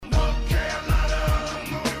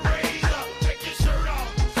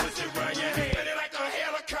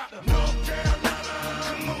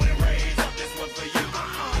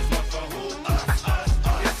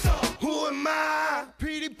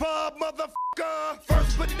All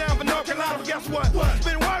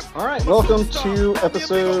right, welcome to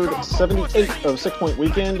episode 78 of 6 Point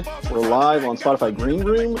Weekend. We're live on Spotify Green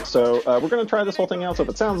Room, so we're going to try this whole thing out. So if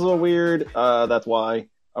it sounds a little weird, that's why.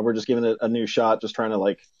 We're just giving it a new shot, just trying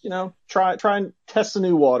to try and test the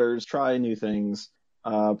new waters, try new things.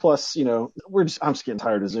 Plus, I'm just getting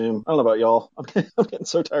tired of Zoom. I don't know about y'all. I'm getting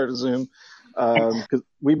so tired of Zoom because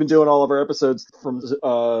we've been doing all of our episodes from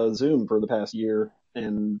Zoom for the past year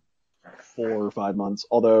and 4 or 5 months.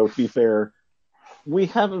 Although, to be fair, we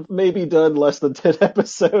haven't maybe done less than 10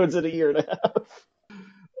 episodes in a year and a half.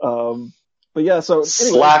 But yeah, so anyway,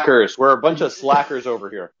 slackers. We're a bunch of slackers over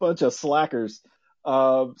here. Bunch of slackers.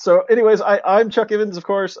 So anyways, I'm Chuck Evans, of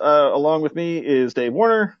course. Along with me is Dave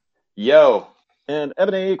Warner. Yo. And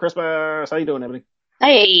Ebony Christmas. How you doing, Ebony?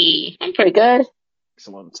 Hey, I'm pretty good.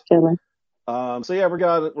 Excellent. Chilling. So yeah, we're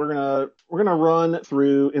gonna run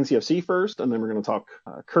through NCFC first, and then we're gonna talk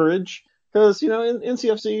Courage, because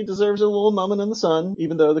NCFC deserves a little moment in the sun,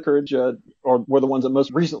 even though the Courage were the ones that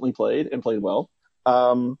most recently played and played well.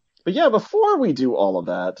 But yeah, before we do all of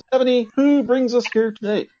that, Ebony, who brings us here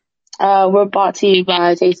today? We're brought to you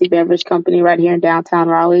by Tasty Beverage Company right here in downtown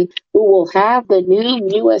Raleigh, who will have the new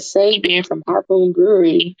USA beer from Harpoon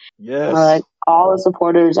Brewery. Yes. All the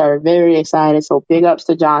supporters are very excited, so big ups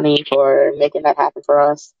to Johnny for making that happen for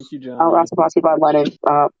us. Thank you, Johnny. We're also brought to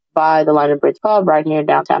you by the London Bridge Pub right here in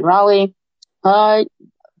downtown Raleigh.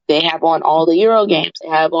 They have on all the Euro games. They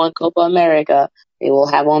have on Copa America. They will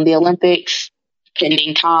have on the Olympics,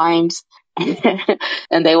 pending times.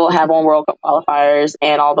 And they will have on World Cup qualifiers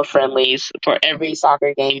and all the friendlies for every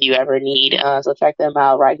soccer game you ever need. So check them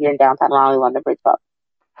out right here in downtown Raleigh, London Bridge Pub.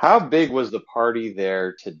 How big was the party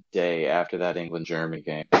there today after that England-Germany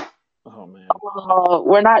game? Oh, man.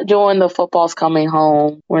 We're not doing the football's coming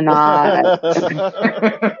home. We're not.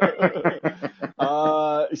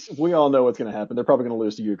 We all know what's going to happen. They're probably going to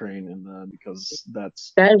lose to Ukraine, and because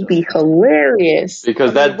that'd be hilarious.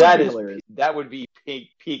 Because that would be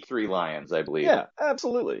peak Three Lions, I believe. Yeah,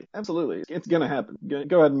 absolutely. It's going to happen.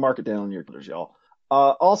 Go ahead and mark it down in your calendars, y'all.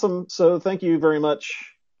 Awesome. So thank you very much,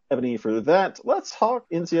 Ebony, for that. Let's talk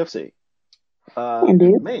NCFC.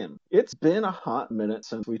 Man, it's been a hot minute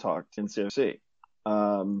since we talked NCFC.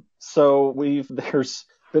 So there's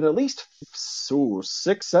been at least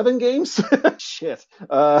 6-7 games. Shit.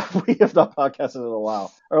 We have not podcasted in a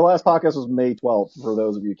while. Our last podcast was May 12th, for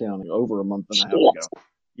those of you counting, over a month and a half ago.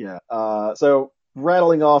 Yeah. So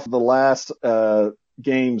rattling off the last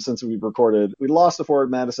game since we recorded, we lost to Forward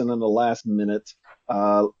Madison in the last minute.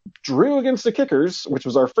 Drew against the Kickers, which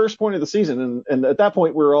was our first point of the season, and at that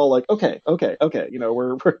point we were all like, okay,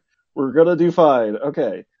 we're gonna do fine.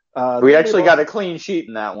 Okay. We actually got a clean sheet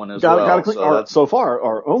in that one as well. So far,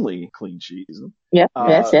 our only clean sheet. Yeah,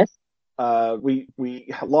 yes. We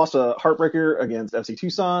lost a heartbreaker against FC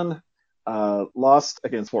Tucson. Lost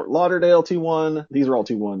against Fort Lauderdale 2-1. These are all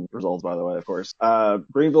 2-1 results, by the way, of course.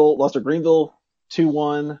 Greenville lost to Greenville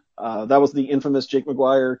 2-1. That was the infamous Jake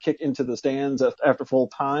McGuire kick into the stands after full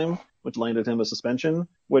time, which landed him a suspension.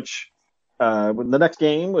 Which when the next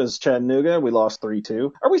game was Chattanooga, we lost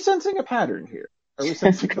 3-2. Are we sensing a pattern here?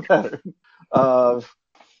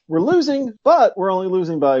 We're losing, but we're only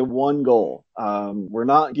losing by 1 goal. We're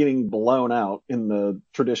not getting blown out in the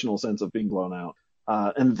traditional sense of being blown out.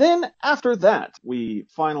 And then after that, we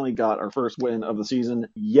finally got our first win of the season.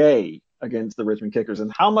 Yay! Against the Richmond Kickers.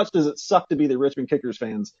 And how much does it suck to be the Richmond Kickers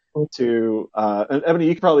fans to, and Ebony,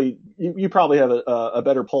 you probably have a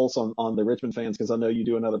better pulse on the Richmond fans, because I know you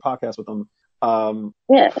do another podcast with them.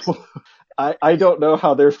 Yes. I don't know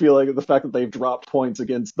how they're feeling the fact that they've dropped points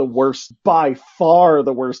against by far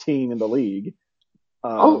the worst team in the league.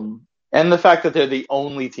 And the fact that they're the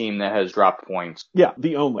only team that has dropped points. Yeah,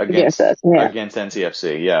 the only. Against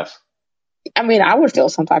NCFC, yes. I mean, I would feel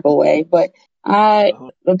some type of way, but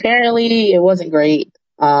apparently it wasn't great.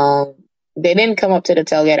 They didn't come up to the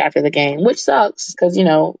tailgate after the game, which sucks because,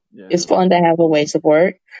 it's fun to have away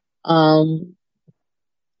support.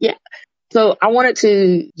 Yeah. So I wanted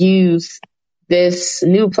to use this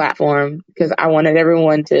new platform because I wanted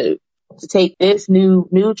everyone to take this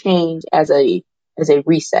new change as a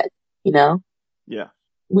reset, Yeah.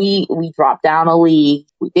 We dropped down a league.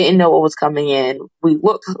 We didn't know what was coming in. We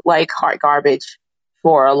looked like hot garbage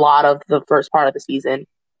for a lot of the first part of the season.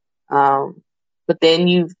 But then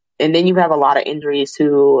you have a lot of injuries to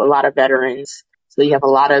a lot of veterans. So you have a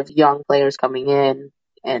lot of young players coming in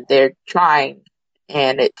and they're trying,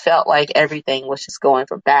 and it felt like everything was just going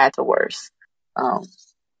from bad to worse.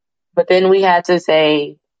 But then we had to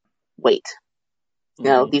say, wait,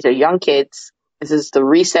 these are young kids. This is the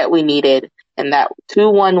reset we needed. And that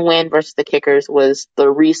 2-1 win versus the Kickers was the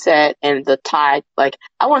reset and the tide. Like,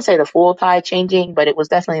 I wouldn't say the full tide changing, but it was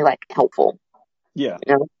definitely like helpful. Yeah.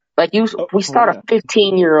 You know? Like we start a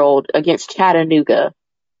 15-year-old against Chattanooga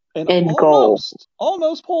and in goal.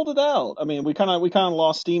 Almost pulled it out. I mean, we kind of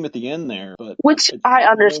lost steam at the end there, but which I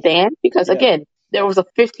understand because again, there was a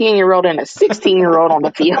 15-year-old and a 16-year-old on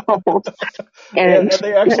the field. and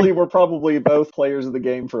they actually were probably both players of the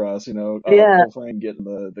game for us, Cole Frame getting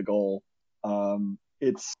the goal.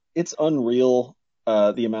 It's unreal,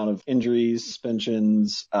 the amount of injuries,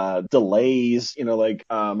 suspensions, delays,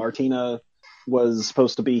 Martina was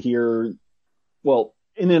supposed to be here. Well,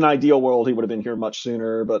 in an ideal world, he would have been here much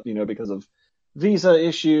sooner, but, because of visa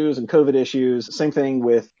issues and COVID issues. Same thing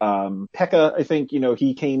with Pekka. I think,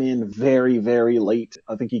 he came in very, very late.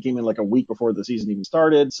 I think he came in like a week before the season even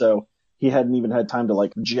started. So he hadn't even had time to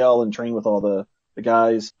like gel and train with all the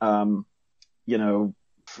guys.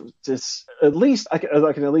 Just at least I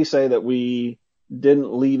can at least say that we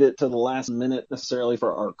didn't leave it to the last minute necessarily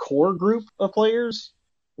for our core group of players.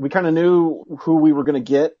 We kind of knew who we were going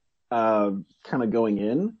to get kind of going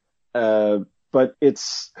in. But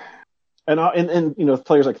it's, and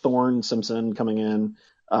players like Thorne Simpson coming in,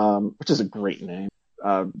 which is a great name.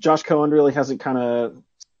 Josh Cohen really hasn't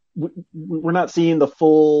we're not seeing the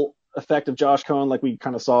full effect of Josh Cohen like we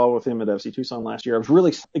kind of saw with him at FC Tucson last year. I was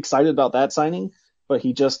really excited about that signing, but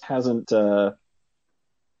he just hasn't,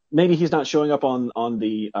 maybe he's not showing up on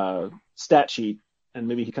the stat sheet, and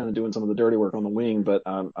maybe he's kind of doing some of the dirty work on the wing, but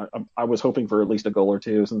I was hoping for at least a goal or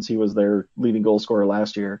two since he was their leading goal scorer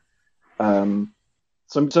last year. Some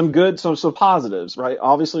good, some positives, right?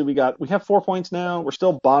 Obviously, we have 4 points now. We're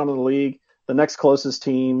still bottom of the league. The next closest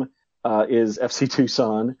team is FC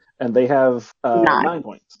Tucson, and they have 9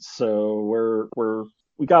 points. So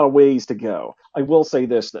we got a ways to go. I will say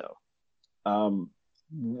this though,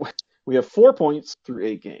 we have 4 points through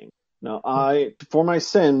 8 games. Now, for my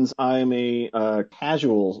sins, I'm a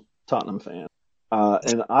casual Tottenham fan.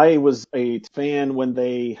 And I was a fan when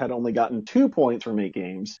they had only gotten 2 points from 8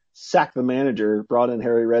 games, sacked the manager, brought in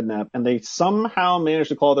Harry Redknapp, and they somehow managed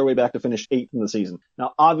to claw their way back to finish 8th in the season.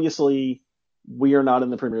 Now, obviously, we are not in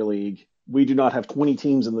the Premier League. We do not have 20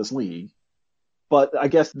 teams in this league. But I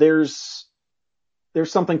guess there's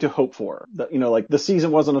something to hope for. That, like the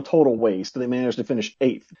season wasn't a total waste. They managed to finish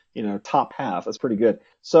 8th, top half. That's pretty good.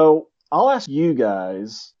 So I'll ask you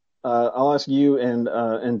guys, I'll ask you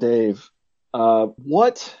and Dave,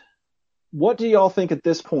 what do y'all think at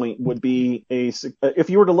this point would be if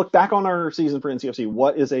you were to look back on our season for NCFC,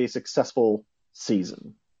 what is a successful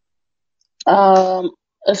season? A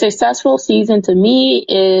successful season to me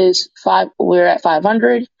is we're at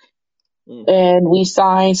 500 and we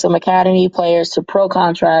signed some academy players to pro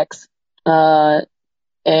contracts, and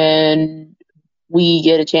we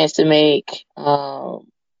get a chance to make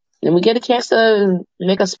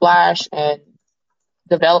a splash and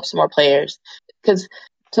develop some more players.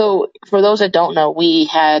 So for those that don't know, we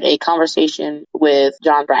had a conversation with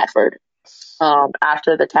John Bradford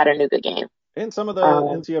after the Chattanooga game. And some of the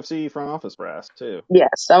NCFC front office brass, too. Yeah,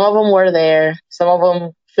 some of them were there. Some of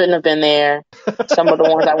them shouldn't have been there. Some of the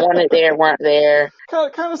ones I wanted there weren't there.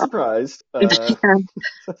 Kind of surprised.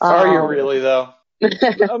 Are you really, though?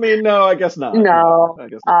 I mean, no, I guess not. No. I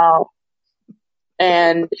guess not.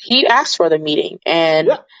 And he asked for the meeting, and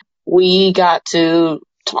we got to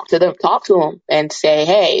talk to him and say,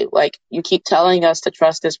 hey, like, you keep telling us to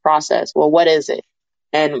trust this process. Well, what is it?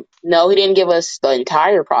 And no, he didn't give us the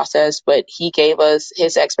entire process, but he gave us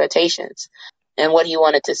his expectations and what he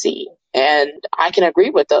wanted to see. And I can agree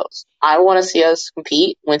with those. I want to see us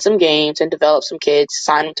compete, win some games, and develop some kids,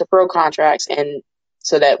 sign them to pro contracts, and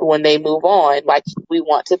so that when they move on, like we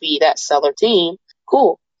want to be that seller team.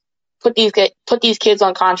 Cool. Put these kids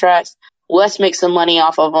on contracts. Let's make some money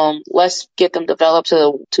off of them. Let's get them developed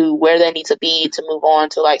to where they need to be to move on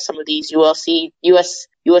to like some of these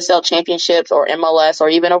USL championships or MLS or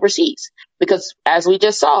even overseas. Because as we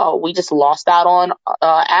just saw, we just lost out on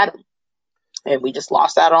Adam, and we just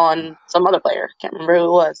lost out on some other player. Can't remember who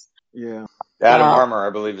it was. Yeah, Adam Armour,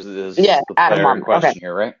 I believe, is the player in question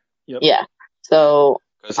here, right? Yep. Yeah. So.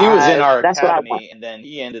 Because he was in our academy, and then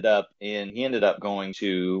he ended up going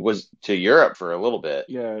to Europe for a little bit.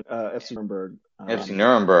 Yeah, FC Nuremberg. FC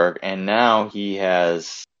Nuremberg, and now he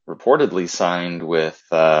has reportedly signed with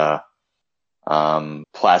Plastic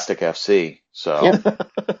FC. So,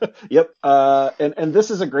 yep. And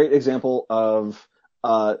this is a great example of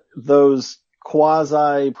those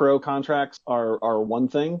quasi pro contracts are one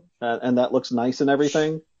thing, and that looks nice and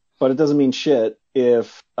everything, but it doesn't mean shit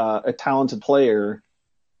if a talented player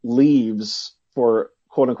leaves for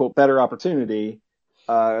quote unquote better opportunity,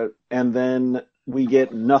 and then we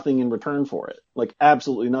get nothing in return for it. Like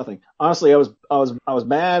absolutely nothing. Honestly, I was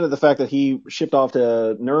mad at the fact that he shipped off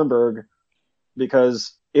to Nuremberg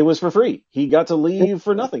because it was for free. He got to leave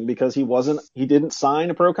for nothing because he didn't sign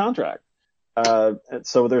a pro contract.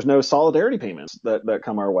 So there's no solidarity payments that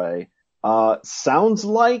come our way. Sounds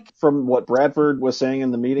like from what Bradford was saying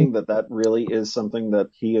in the meeting that really is something that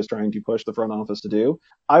he is trying to push the front office to do.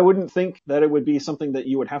 I wouldn't think that it would be something that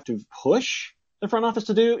you would have to push the front office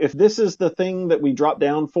to do. If this is the thing that we drop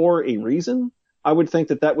down for a reason, I would think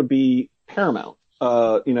that would be paramount.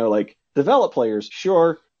 Like develop players,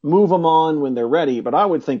 sure, move them on when they're ready, but I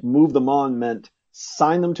would think move them on meant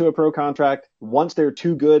sign them to a pro contract. Once they're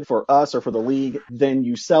too good for us or for the league, then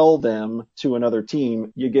you sell them to another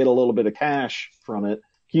team. You get a little bit of cash from it.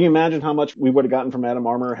 Can you imagine how much we would have gotten from Adam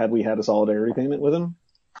Armour had we had a solidarity payment with him?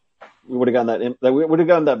 We would have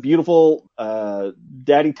gotten that beautiful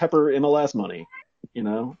Daddy Tepper MLS money,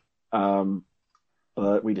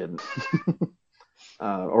 but we didn't.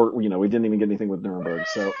 We didn't even get anything with Nuremberg.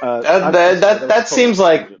 So that seems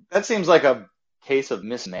like a case of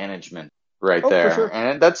mismanagement right there. For sure.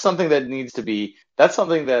 And that's something that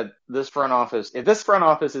this front office, if this front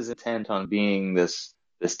office is intent on being this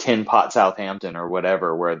tin pot Southampton or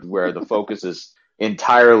whatever, where the focus is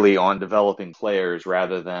entirely on developing players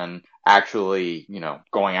rather than actually,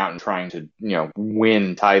 going out and trying to,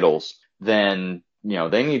 win titles, then,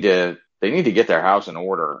 they need to get their house in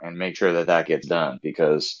order and make sure that gets done,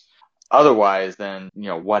 because otherwise then,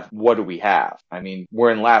 what do we have? I mean,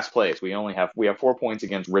 we're in last place. We have 4 points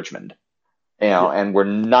against Richmond, and we're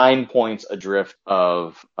 9 points adrift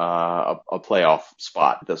of a playoff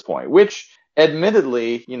spot at this point, which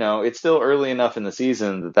admittedly, it's still early enough in the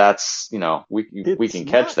season that's, we can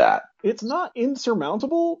catch that. It's not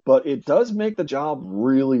insurmountable, but it does make the job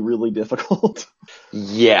really, really difficult.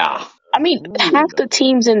 Yeah. I mean, half the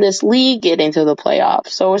teams in this league get into the playoffs,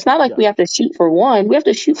 so it's not like we have to shoot for 1. We have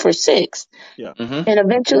to shoot for 6. Yeah. Mm-hmm. And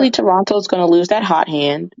eventually Toronto's going to lose that hot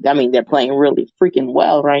hand. I mean, they're playing really freaking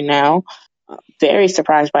well right now. Very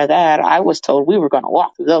surprised by that. I was told we were going to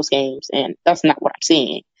walk through those games, and that's not what I'm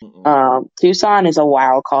seeing. Tucson is a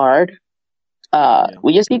wild card.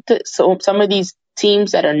 We just need some of these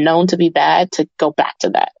teams that are known to be bad to go back to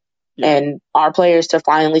that. Yeah. And our players to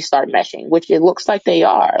finally start meshing, which it looks like they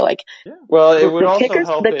are. Well, it would also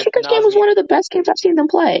help. The Kickers game was one of the best games I've seen them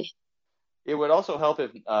play. It would also help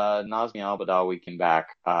if Nazmi Al-Badawi came back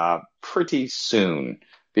pretty soon,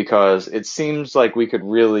 because it seems like we could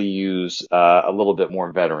really use a little bit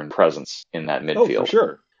more veteran presence in that midfield. Oh, for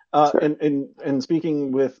sure. And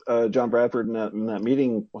speaking with John Bradford in that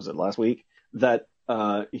meeting, was it last week, that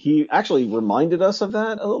he actually reminded us of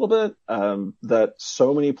that a little bit, that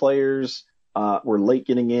so many players were late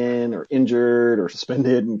getting in or injured or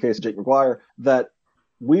suspended in case of Jake McGuire, that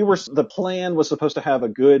the plan was supposed to have a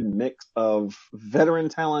good mix of veteran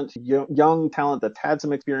talent, young talent that's had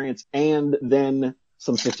some experience, and then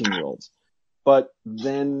some 15-year-olds. But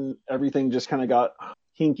then everything just kind of got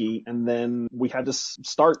hinky, and then we had to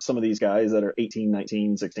start some of these guys that are 18,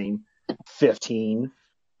 19, 16, 15,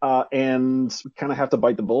 and kind of have to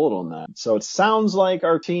bite the bullet on that. So it sounds like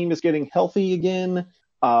our team is getting healthy again.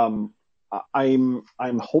 I'm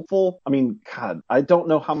hopeful. I mean, God, I don't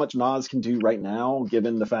know how much Nas can do right now,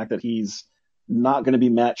 given the fact that he's not going to be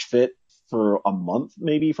match fit for a month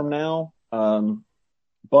maybe from now.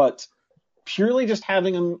 But purely just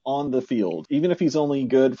having him on the field, even if he's only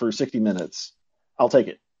good for 60 minutes, I'll take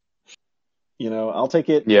it. I'll take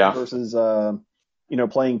it versus,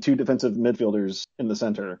 playing 2 defensive midfielders in the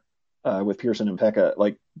center with Pearson and Pekka.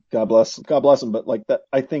 Like, God bless him, but like that,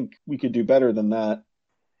 I think we could do better than that.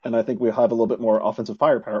 And I think we'll have a little bit more offensive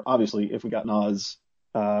firepower, obviously, if we got Nas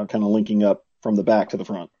kind of linking up from the back to the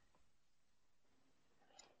front.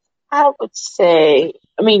 I would say,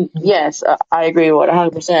 yes, I agree with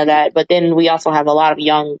 100% of that. But then we also have a lot of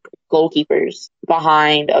young goalkeepers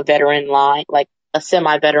behind a veteran line, like a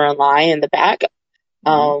semi-veteran line in the back.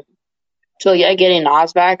 So getting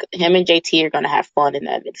Nas back, him and JT are going to have fun in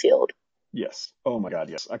that midfield. Yes. Oh my God,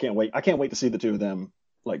 yes. I can't wait. I can't wait to see the two of them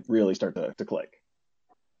really start to click.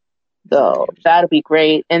 So that'll be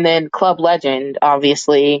great. And then Club Legend,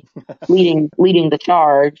 obviously, leading the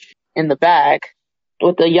charge in the back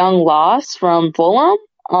with the young Loss from Fulham.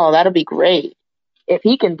 Oh, that'll be great if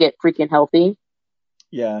he can get freaking healthy.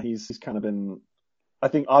 Yeah, he's kind of been. I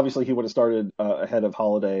think obviously he would have started ahead of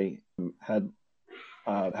Holiday had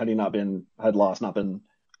Loss not been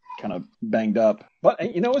kind of banged up. But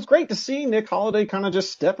it's great to see Nick Holiday kind of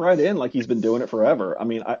just step right in like he's been doing it forever. I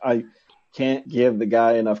mean, I can't give the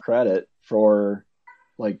guy enough credit for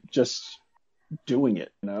just doing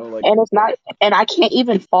it, like. And it's not, and I can't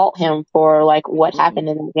even fault him for like what happened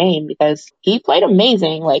in the game because he played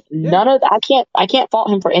amazing. Like I can't fault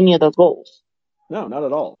him for any of those goals. No, not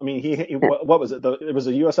at all. I mean, he what was it? It was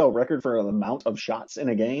a USL record for the amount of shots in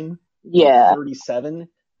a game. Yeah. Like 37.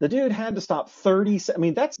 The dude had to stop 30. I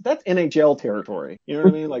mean, that's NHL territory. You know what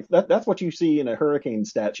I mean? Like that's what you see in a Hurricane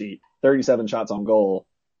stat sheet. 37 shots on goal.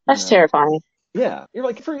 That's terrifying. Yeah. You're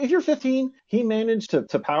like, if you're 15, he managed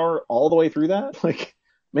to power all the way through that. Like,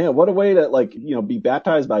 man, what a way to be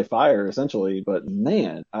baptized by fire, essentially. But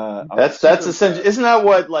man, that's essentially. Isn't that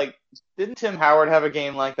what didn't Tim Howard have a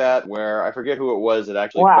game like that where I forget who it was that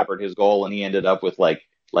actually peppered his goal and he ended up with like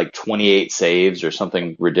 28 saves or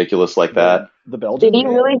something ridiculous like that? The Belgium. Did he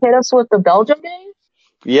really hit us with the Belgium game?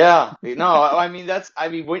 Yeah. No,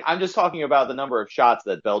 I'm just talking about the number of shots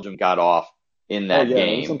that Belgium got off in that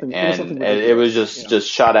game, it was just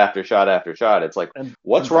shot after shot after shot. It's like,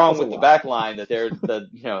 what's wrong with the back line that they're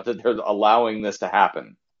that they're allowing this to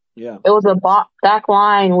happen? Yeah, it was a back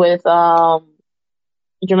line with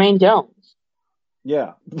Jermaine Jones.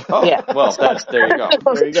 Yeah. Oh, yeah. Well, there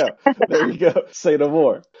you go. There you go. Say no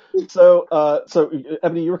more. So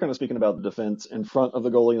Ebony, you were kind of speaking about the defense in front of the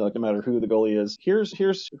goalie, like no matter who the goalie is.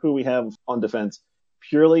 Here's who we have on defense.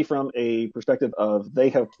 Purely from a perspective of they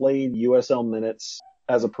have played USL minutes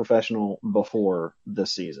as a professional before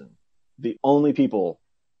this season. The only people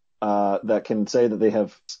that can say that they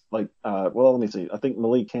have let me see. I think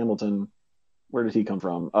Malik Hamilton. Where did he come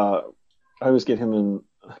from? I always get him in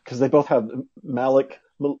because they both have Malik.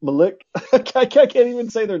 I can't even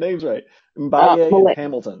say their names right. Mbaye and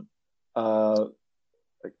Hamilton.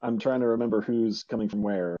 I'm trying to remember who's coming from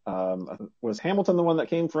where. Was Hamilton the one that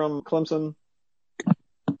came from Clemson?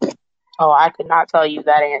 Oh, I could not tell you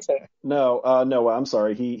that answer. No, I'm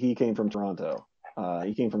sorry. He came from Toronto.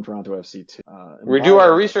 He came from Toronto FC too. We do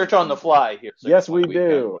our research on the fly here. So yes, we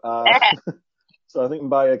do. So I think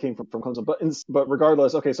Mbaye came from Clemson. But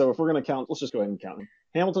regardless, okay, so if we're going to count, let's just go ahead and count them.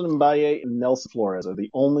 Hamilton, Mbaye, and Nelson Flores are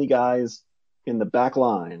the only guys in the back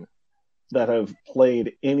line that have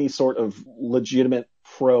played any sort of legitimate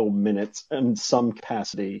pro minutes in some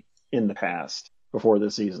capacity in the past before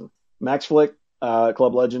this season. Max Flick,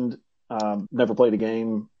 club legend, never played a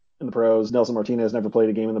game in the pros. Nelson Martinez never played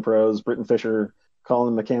a game in the pros. Britton Fisher,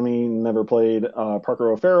 Colin McCamey never played.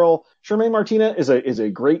 Parker O'Farrell. Jermaine Martinez is a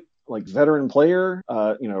great veteran player.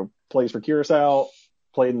 Plays for Curacao,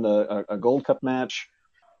 played in a Gold Cup match,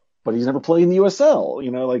 but he's never played in the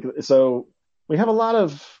USL. So we have a lot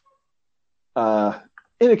of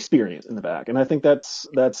inexperience in the back, and I think that's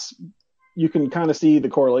you can kind of see the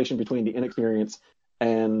correlation between the inexperience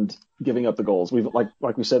and giving up the goals. We've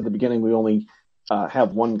like we said at the beginning, we only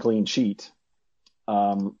have one clean sheet.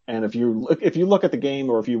 And if you look at the game,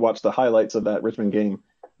 or if you watch the highlights of that Richmond game,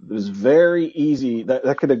 it was very easy.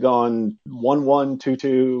 That could have gone 1-1,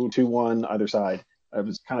 2-2, 2-1 either side. It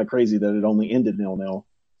was kind of crazy that it only ended 0-0.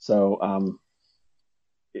 So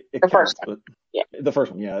it counts. The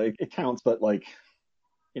first one, yeah, it counts. But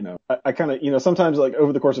I kind of, sometimes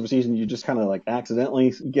over the course of a season, you just kind of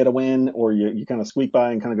accidentally get a win, or you kind of squeak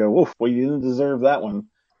by and kind of go, woof, well, you didn't deserve that one.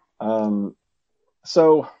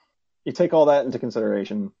 So you take all that into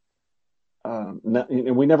consideration.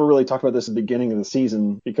 We never really talked about this at the beginning of the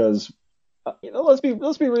season because, let's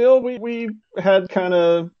be real. We had kind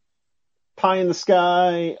of pie in the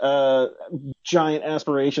sky, giant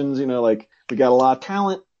aspirations. We got a lot of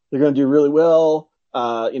talent. They're going to do really well.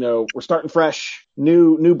 We're starting fresh,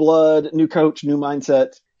 new blood, new coach, new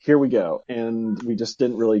mindset. Here we go. And we just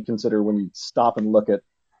didn't really consider when you stop and look at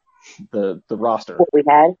the roster. What we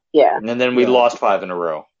had. Yeah. And then we lost 5 in a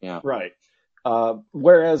row. Yeah. Right.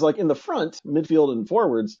 Whereas in the front, midfield and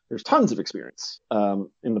forwards, there's tons of experience,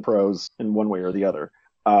 in the pros in one way or the other.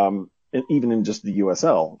 And even in just the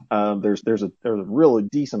USL, there's a really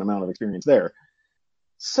decent amount of experience there.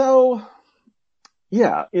 So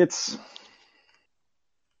yeah, it's,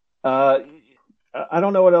 I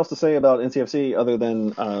don't know what else to say about NCFC other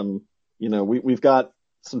than, we've got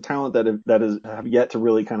some talent that have yet to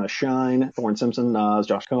really kind of shine. Thorne Simpson, Nas,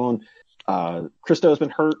 Josh Cohen, Christo's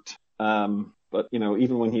been hurt. But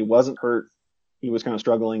even when he wasn't hurt, he was kind of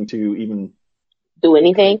struggling to even do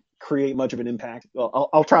anything, create much of an impact. Well,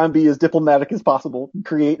 I'll try and be as diplomatic as possible,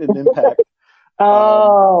 create an impact.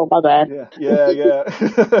 My bad. Yeah.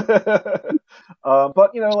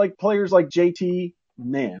 But players like JT,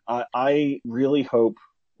 man, I really hope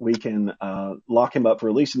we can lock him up for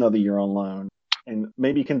at least another year on loan and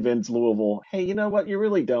maybe convince Louisville, hey, you know what? You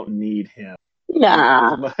really don't need him.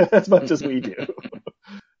 Nah. As much as we do.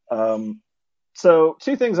 So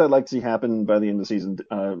 2 things I'd like to see happen by the end of the season.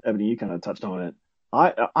 Ebony, you kind of touched on it.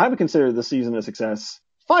 I would consider this season a success.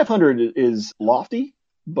 500 is lofty,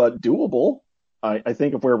 but doable. I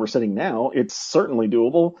think of where we're sitting now, it's certainly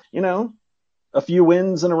doable. A few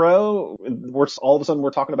wins in a row, all of a sudden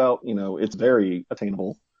we're talking about, it's very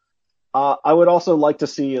attainable. I would also like to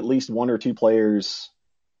see at least one or two players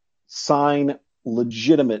sign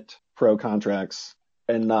legitimate pro contracts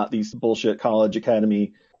and not these bullshit college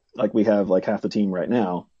academy like we have like half the team right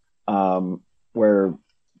now, where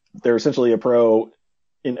they're essentially a pro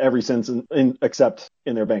in every sense except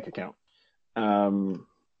in their bank account.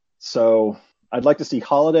 So I'd like to see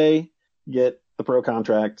Holiday get the pro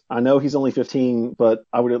contract. I know he's only 15, but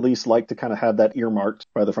I would at least like to kind of have that earmarked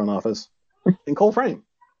by the front office. And Cole Frame,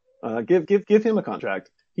 give him a contract.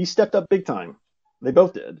 He stepped up big time. They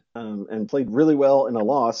both did, and played really well in a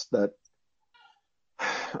loss that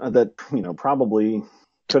probably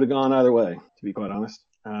could have gone either way, to be quite honest.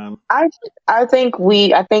 I think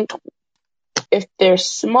if they're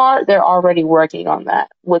smart, they're already working on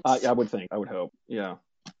that. I would hope, yeah.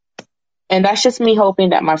 And that's just me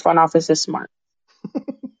hoping that my front office is smart.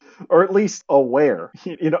 Or at least aware.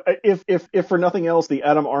 If for nothing else, the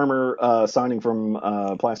Adam Armour signing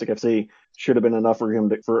from Plastic FC should have been enough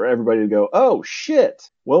for everybody to go, oh shit,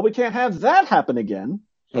 well, we can't have that happen again.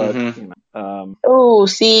 But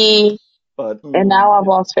see, and now I've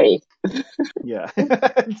lost faith. Yeah,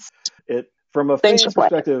 from a fan's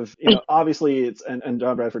perspective, obviously it's and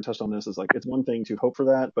John Bradford touched on this, is like it's one thing to hope for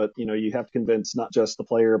that, but you have to convince not just the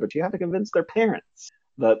player, but you have to convince their parents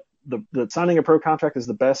that that signing a pro contract is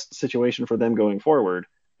the best situation for them going forward,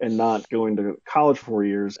 and not going to college for 4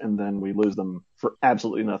 years and then we lose them for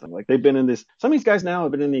absolutely nothing. Like they've been in this. Some of these guys now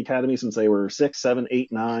have been in the academy since they were 6, 7,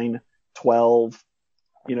 8, 9, 12.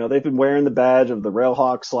 They've been wearing the badge of the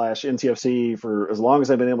Railhawks / NCFC for as long as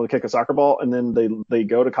they've been able to kick a soccer ball, and then they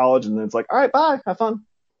go to college, and then it's like, all right, bye, have fun.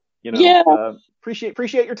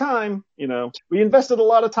 Appreciate your time. We invested a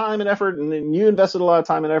lot of time and effort, and then you invested a lot of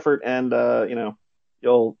time and effort, and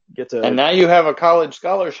you'll get to. And now you have a college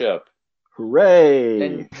scholarship. Hooray!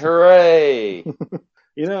 And hooray!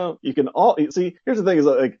 You can all see. Here's the thing: is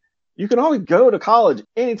like you can always go to college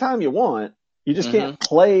anytime you want. You just can't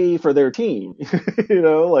play for their team.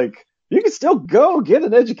 Like you can still go get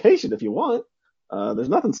an education if you want. There's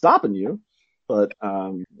nothing stopping you. But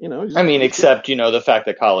except the fact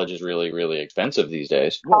that college is really, really expensive these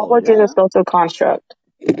days. College is a social construct.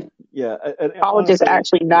 Yeah, college is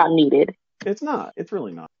actually not needed. It's not. It's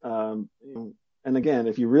really not. And again,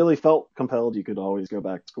 if you really felt compelled, you could always go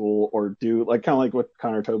back to school or do kind of like what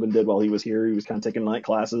Connor Tobin did while he was here. He was kind of taking night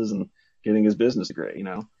classes and getting his business degree.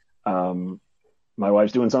 My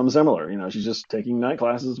wife's doing something similar. She's just taking night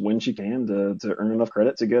classes when she can to earn enough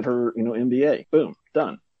credit to get her, MBA. Boom,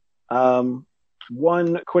 done.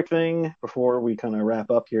 One quick thing before we kind of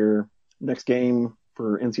wrap up here. Next game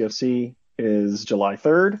for NCFC is July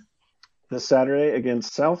 3rd, this Saturday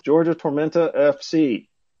against South Georgia Tormenta FC.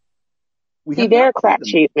 They're a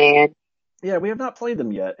crapshoot, man. Yeah, we have not played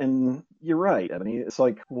them yet, and you're right, Ebony. It's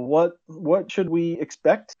like, what should we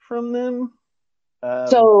expect from them?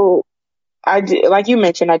 So, like you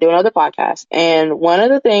mentioned, I do another podcast, and one of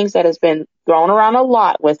the things that has been thrown around a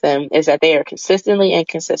lot with them is that they are consistently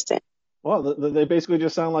inconsistent. Well, they basically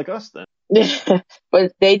just sound like us then.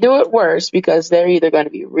 But they do it worse because they're either going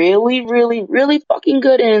to be really, really, really fucking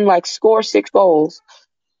good and score 6 goals,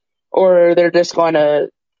 or they're just going to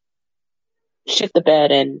shit the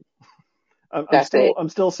bed and I'm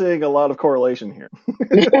still seeing a lot of correlation here.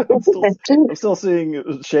 I'm still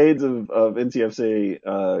seeing shades of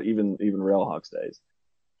NCFC, even Railhawks days.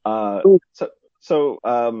 So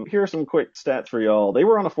here are some quick stats for y'all. They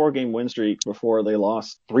were on a 4-game win streak before they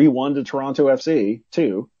lost 3-1 to Toronto FC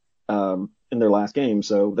too, in their last game.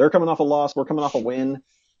 So they're coming off a loss. We're coming off a win.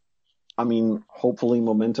 Hopefully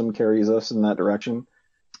momentum carries us in that direction.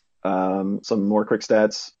 Some more quick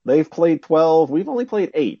stats. They've played 12. We've only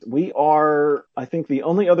played 8. We are, I think, the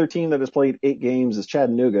only other team that has played 8 games is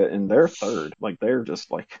Chattanooga, and they're third. They're just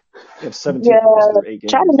they have 17 points in their 8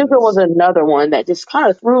 games. Chattanooga was another one that just kind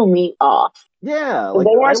of threw me off. Yeah, they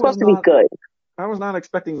weren't supposed to be good. I was not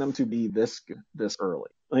expecting them to be this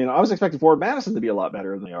early. I was expecting Ford Madison to be a lot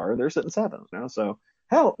better than they are. They're sitting 7th. So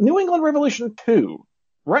hell, New England Revolution 2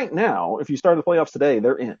 right now. If you start the playoffs today,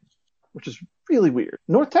 they're in, which is really weird.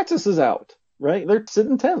 North Texas is out, right? They're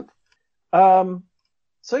sitting 10th.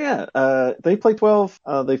 So yeah, they played 12.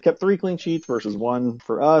 They've kept 3 clean sheets versus 1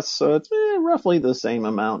 for us. So it's roughly the same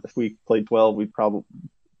amount. If we played 12, we'd probably,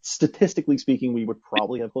 statistically speaking, we would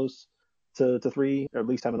probably have close to 3, or at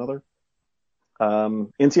least have another.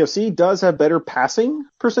 NCFC does have better passing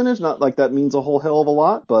percentage. Not like that means a whole hell of a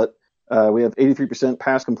lot, but We have 83%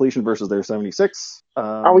 pass completion versus their 76.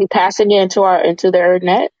 Are we passing it into their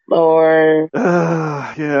net or?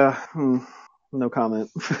 Yeah. No comment.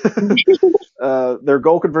 Their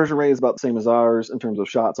goal conversion rate is about the same as ours in terms of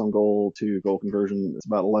shots on goal to goal conversion. It's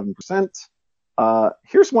about 11%.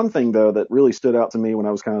 Here's one thing though that really stood out to me when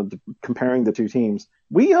I was kind of comparing the two teams.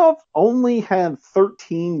 We have only had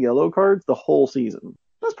 13 yellow cards the whole season.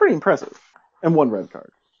 That's pretty impressive, and 1 red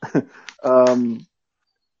card.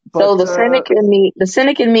 So the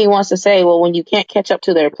cynic in me wants to say, well, when you can't catch up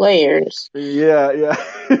to their players. Yeah.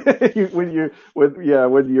 when you have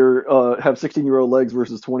 16-year-old legs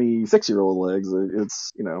versus 26-year-old legs,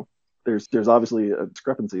 it's, there's obviously a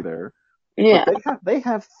discrepancy there. Yeah. But they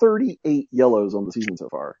have 38 yellows on the season so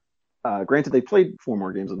far. Granted, they played 4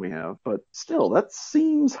 more games than we have, but still, that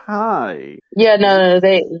seems high. Yeah, no,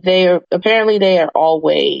 they are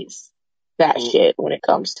always that shit when it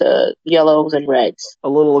comes to yellows and reds. A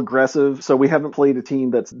little aggressive. So we haven't played a team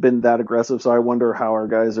that's been that aggressive. So I wonder how our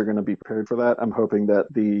guys are going to be prepared for that. I'm hoping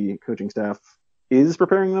that the coaching staff is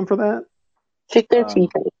preparing them for that. Kick their teeth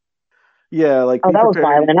in. Yeah, like that was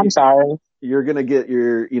violent. I'm sorry. You're gonna get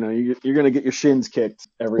you're gonna get your shins kicked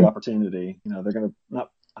every opportunity. They're gonna not.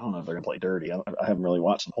 I don't know if they're gonna play dirty. I haven't really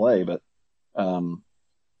watched them play, but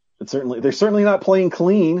they're certainly not playing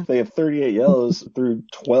clean. They have 38 yellows through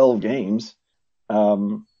 12 games.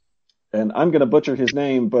 And I'm gonna butcher his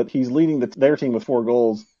name, but he's leading their team with 4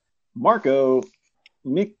 goals. Marco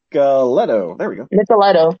Micheletto. There we go.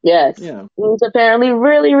 Micheletto, yes. Yeah. He's apparently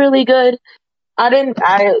really, really good.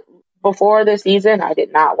 Before this season, I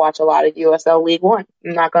did not watch a lot of USL League One.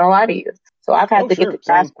 I'm not going to lie to you. So I've had to get the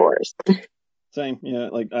crash course. Same. Yeah.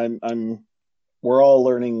 Like we're all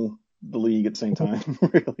learning the league at the same time,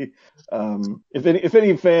 really. If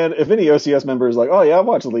any OCS member is like, oh yeah, I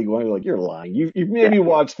watched the League One, you're like, you're lying. You've maybe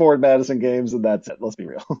watched Forward Madison games and that's it. Let's be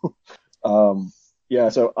real.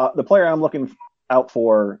 So the player I'm looking out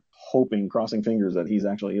for, hoping, crossing fingers that he's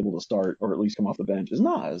actually able to start or at least come off the bench, is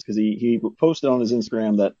Nas, because he posted on his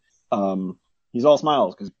Instagram that he's all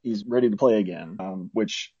smiles because he's ready to play again,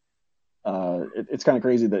 which it's kind of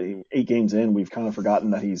crazy that 8 games in, we've kind of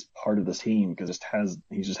forgotten that he's part of this team because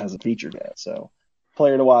he just hasn't featured yet. So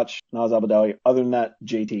player to watch, Nas Abadawi. Other than that,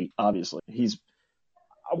 JT, obviously. He's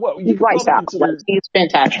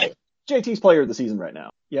fantastic. JT's player of the season right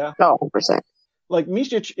now. Yeah. 100%. Like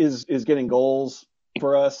Micic is getting goals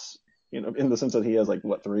for us, in the sense that he has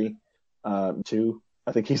 3? 2.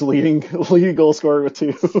 I think he's leading goal scorer with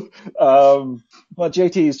 2. But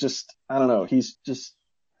JT is just, I don't know.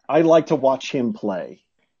 I like to watch him play.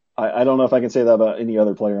 I don't know if I can say that about any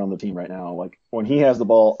other player on the team right now. Like when he has the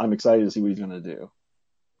ball, I'm excited to see what he's going to do.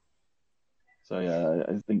 So yeah,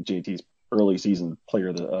 I think JT's early season player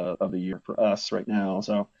of the year for us right now.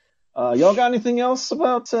 So y'all got anything else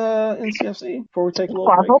about NCFC before we take a little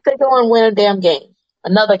break? I hope they go and win a damn game.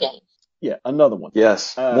 Another game. Yeah, another one.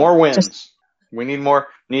 Yes, more wins. We need more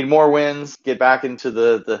wins. Get back into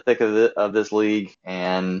the thick of this league,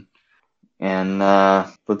 and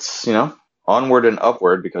let's onward and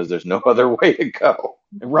upward, because there's no other way to go.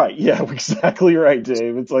 Right? Yeah, exactly right,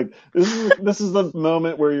 Dave. It's like this is the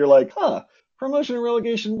moment where you're like, promotion and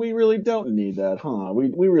relegation. We really don't need that, huh? We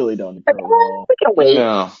really don't need that. We can wait.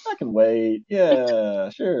 No. I can wait. Yeah,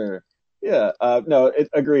 sure. Yeah. No,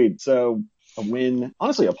 agreed. So a win,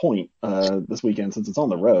 honestly, a point this weekend, since it's on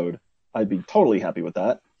the road. I'd be totally happy with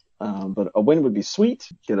that. But a win would be sweet.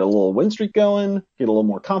 Get a little win streak going. Get a little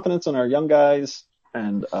more confidence in our young guys,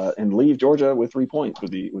 and leave Georgia with 3 points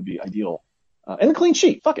would be ideal. And a clean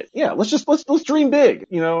sheet. Fuck it. Yeah. Let's dream big.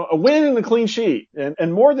 A win and a clean sheet,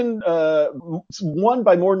 and more than won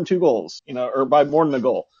by more than 2 goals. Or by more than a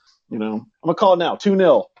goal. I'm gonna call it now.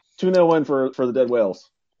 2-0. 2-0 win for the Dead Whales.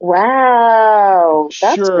 Wow.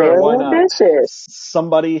 That's sure. Why not? Ambitious.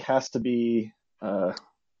 Somebody has to be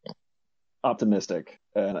optimistic,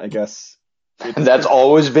 and I guess that's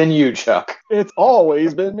always been you, Chuck. It's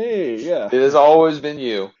always been me. Yeah, it has always been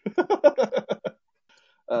you.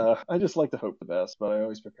 I just like to hope the best, but I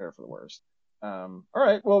always prepare for the worst. All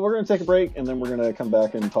right, well, we're going to take a break, and then we're going to come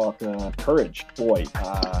back and talk courage. Boy,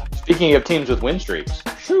 speaking of teams with win streaks.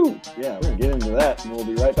 Shoo! Yeah, we're going to get into that, and we'll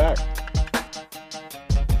be right back.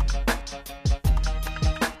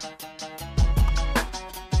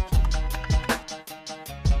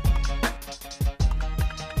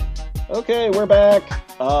 Okay, we're back.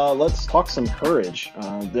 Let's talk some courage.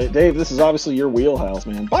 Dave, this is obviously your wheelhouse,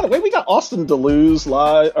 man. By the way, we got Austin Deleuze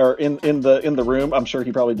live or in the room. I'm sure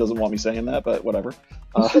he probably doesn't want me saying that, but whatever.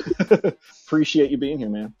 Appreciate you being here,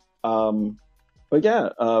 man. But yeah,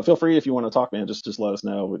 feel free if you want to talk, man. Just let us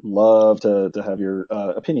know. We'd love to have your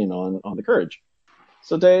opinion on the courage.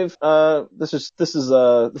 So Dave, this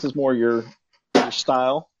is more your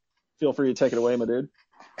style. Feel free to take it away, my dude.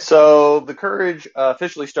 So the Courage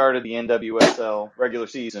officially started the NWSL regular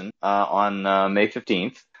season on May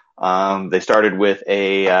 15th. They started with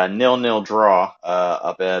a 0-0 draw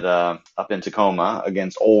up in Tacoma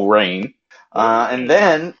against Ole Reign, and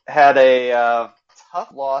then had a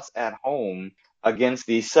tough loss at home against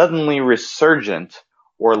the suddenly resurgent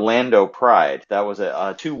Orlando Pride. That was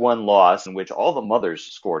a 2-1 loss in which all the mothers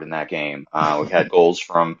scored in that game. We had goals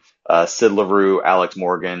from Sid LaRue, Alex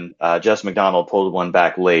Morgan. Jess McDonald pulled one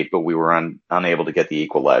back late, but we were unable to get the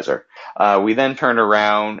equalizer. We then turned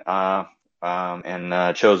around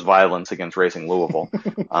and chose violence against Racing Louisville,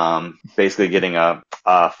 basically getting a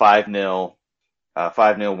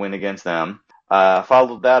 5-0 win against them.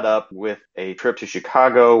 Followed that up with a trip to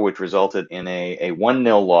Chicago, which resulted in a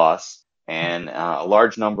 1-0 loss and a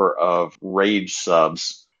large number of rage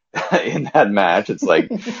subs in that match. It's like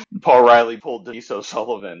Paul Riley pulled Denise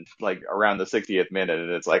O'Sullivan like around the 60th minute,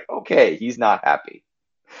 and it's like, okay, he's not happy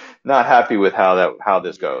with how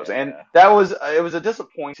this goes. And it was a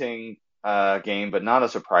disappointing game, but not a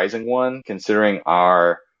surprising one, considering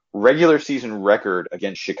our regular season record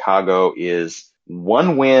against Chicago is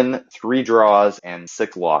 1 win, 3 draws, and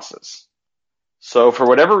 6 losses. So for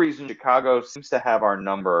whatever reason, Chicago seems to have our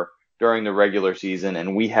number during the regular season,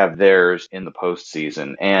 and we have theirs in the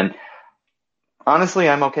postseason. And honestly,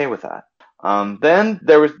 I'm okay with that. Then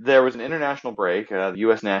there was an international break. The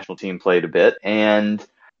U.S. national team played a bit, and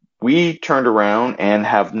we turned around and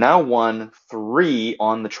have now won 3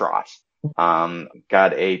 on the trot.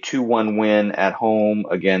 Got a 2-1 win at home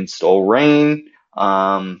against Ole Reign.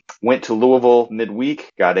 Went to Louisville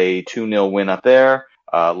midweek, got a 2-0 win up there.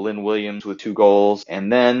 Lynn Williams with 2 goals,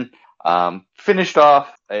 and then finished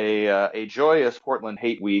off a joyous Portland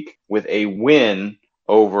Hate Week with a win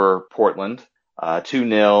over Portland,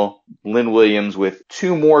 2-0. Lynn Williams with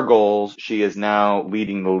 2 more goals. She is now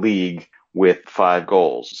leading the league with 5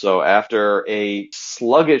 goals. So after a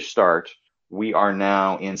sluggish start, we are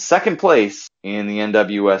now in second place in the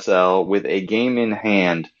NWSL with a game in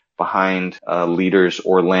hand behind leaders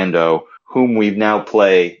Orlando, whom we now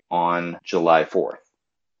play on July 4th.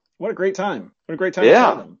 What a great time. What a great time to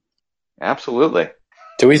play them. Absolutely.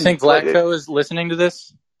 Do we think Vlatko is listening to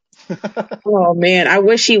this? Oh, man. I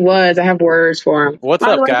wish he was. I have words for him. What's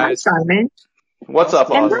up, guys? Hi, Simon. What's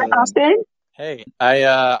up, Austin? And hi, Austin. Hey,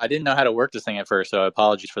 I didn't know how to work this thing at first, so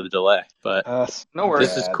apologies for the delay. But no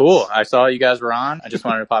worries. This is cool. I saw you guys were on. I just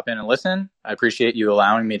wanted to pop in and listen. I appreciate you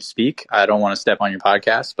allowing me to speak. I don't want to step on your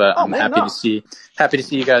podcast, but I'm happy to see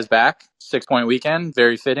you guys back. 6-point weekend,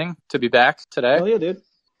 very fitting to be back today. Oh yeah, dude.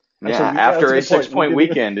 Yeah, after a 6-point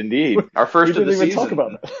weekend, indeed. Our first of the season. We didn't even talk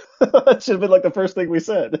about that. That should have been like the first thing we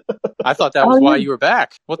said. I thought that was why you were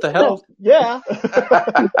back. What the hell? Yeah.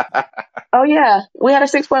 Oh, yeah. We had a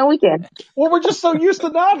 6-point weekend. Well, we're just so used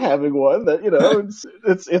to not having one that,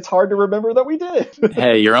 it's hard to remember that we did.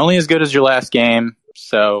 Hey, you're only as good as your last game.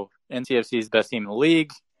 So NCFC is the best team in the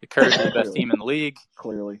league. The Courage is the best team in the league.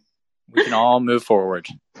 Clearly. We can all move forward.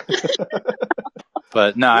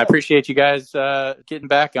 But no, I appreciate you guys getting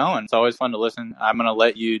back going. It's always fun to listen. I'm going to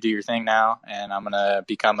let you do your thing now, and I'm going to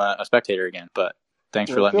become a spectator again. But thanks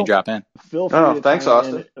for letting me drop in. Feel free thanks,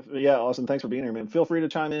 Austin. Yeah, Austin, thanks for being here, man. Feel free to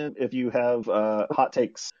chime in if you have hot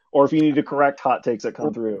takes or if you need to correct hot takes that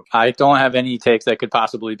come through. I don't have any takes that could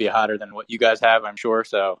possibly be hotter than what you guys have, I'm sure.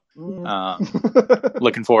 So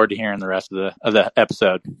looking forward to hearing the rest of the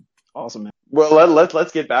episode. Awesome, man. Well,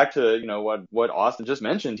 let's get back to what Austin just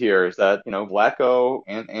mentioned here is that Vlatko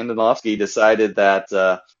and Andonovski decided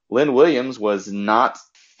that Lynn Williams was not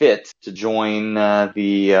fit to join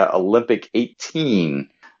the Olympic 18,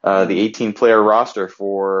 the 18-player roster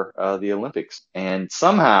for the Olympics, and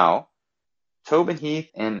somehow Tobin Heath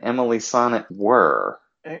and Emily Sonnet were.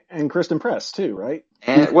 And Kristen Press too, right?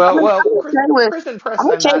 And Kristen Press.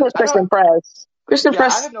 I'm okay with Kristen Press. Kristen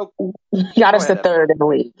Press got us the third in the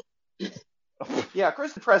league. Yeah,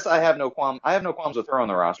 Kristen Press, I have no qualms with her on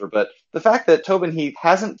the roster, but the fact that Tobin Heath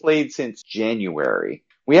hasn't played since January,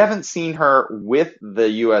 we haven't seen her with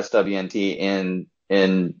the USWNT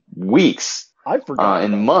in weeks, I forgot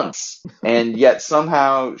in months, and yet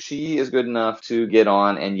somehow she is good enough to get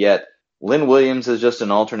on, and yet Lynn Williams is just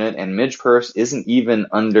an alternate, and Midge Purse isn't even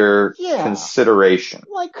under consideration.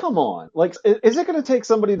 Like, come on. Like, is it going to take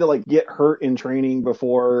somebody to, like, get hurt in training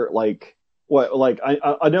before, like, what? Like,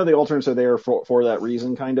 I know the alternates are there for that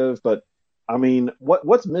reason, kind of, but, I mean,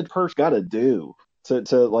 what's Midge Purse got to do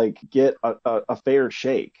to, like, get a fair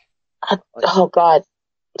shake? Oh, God.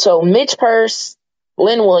 So, Midge Purse,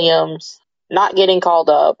 Lynn Williams, not getting called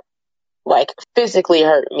up, like physically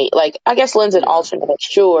hurt me. Like, I guess Lynn's an alternate,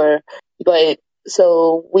 sure, but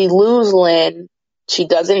so we lose Lynn. She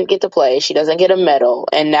doesn't get to play. She doesn't get a medal,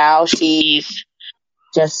 and now she's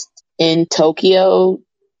just in Tokyo,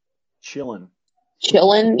 chilling.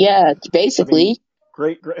 Yeah, basically. I mean,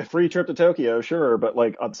 great free trip to Tokyo, sure, but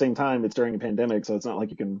like at the same time, it's during a pandemic, so it's not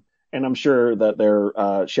like you can. And I'm sure that they're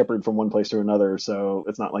shepherded from one place to another, so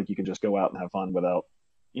it's not like you can just go out and have fun without,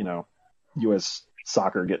 U.S.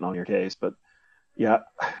 soccer getting on your case. But yeah,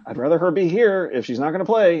 I'd rather her be here. If she's not going to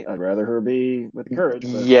play, I'd rather her be with the Courage.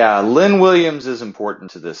 But... Yeah, Lynn Williams is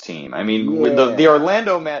important to this team. I mean, with the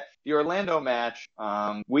Orlando match,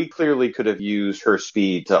 we clearly could have used her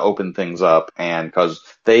speed to open things up, and because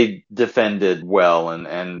they defended well,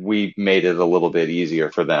 and we made it a little bit easier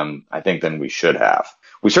for them, I think, than we should have.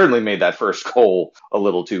 We certainly made that first goal a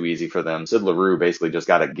little too easy for them. Sid LaRue basically just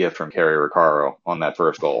got a gift from Kerry Recaro on that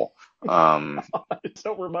first goal. Don't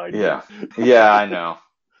remind me. Yeah, I know.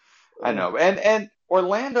 And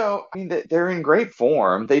Orlando, I mean, they're in great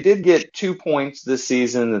form. They did get 2 points this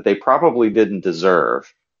season that they probably didn't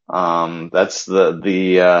deserve. That's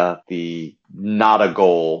the not a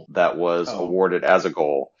goal that was awarded as a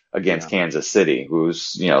goal against Kansas City,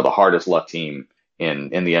 who's, the hardest luck team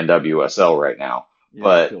in the NWSL right now. Yeah,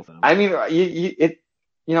 but I mean,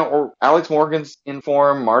 Alex Morgan's in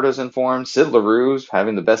form, Marta's in form, Sid LaRue's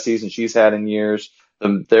having the best season she's had in years.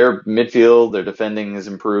 Their midfield, their defending has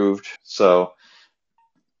improved, so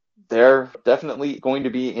they're definitely going to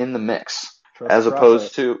be in the mix. As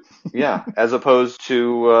opposed to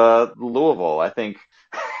Louisville. I think.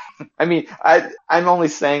 I mean, I'm only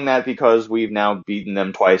saying that because we've now beaten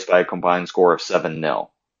them twice by a combined score of 7-0.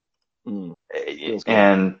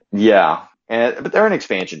 But they're an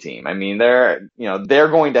expansion team. I mean, they're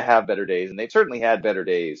going to have better days, and they've certainly had better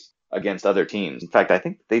days against other teams. In fact, I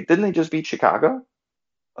think didn't they just beat Chicago?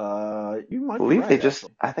 You might believe be right,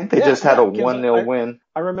 I think they just had a 1-0 win.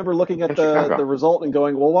 I remember looking at the result and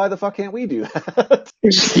going, well, why the fuck can't we do that?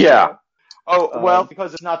 Yeah. Oh,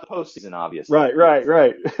 because it's not the postseason, obviously.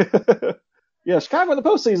 Right. Yeah, Chicago in the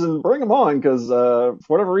postseason, bring them on, because for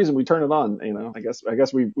whatever reason we turn it on. I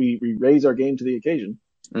guess we raise our game to the occasion.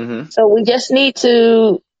 Mm-hmm. So we just need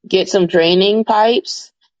to get some draining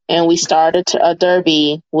pipes, and we start a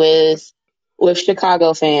derby with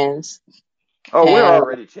Chicago fans. Oh, we're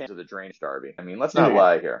already changed to the drainage derby. I mean, let's not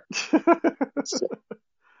lie here.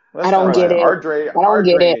 I don't get it. Our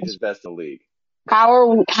drainage is best in the league.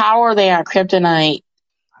 How are they our kryptonite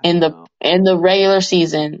in the regular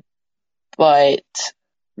season? But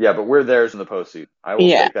we're theirs in the postseason. I will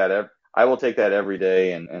take that. I will take that every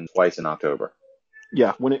day and twice in October.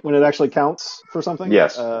 Yeah, when it actually counts for something.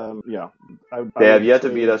 Yes. They have yet to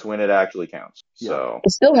beat us when it actually counts. Yeah. So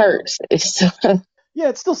it still hurts. Yeah,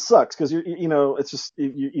 it still sucks because it's just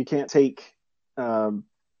you can't take.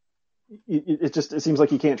 It seems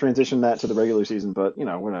like you can't transition that to the regular season, but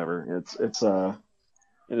whatever. It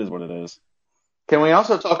is what it is. Can we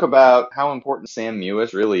also talk about how important Sam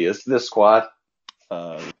Mewis really is to this squad?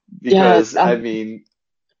 Because I mean,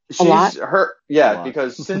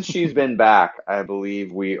 because since she's been back, I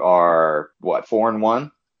believe we are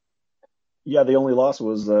 4-1. Yeah, the only loss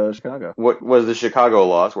was Chicago. What was the Chicago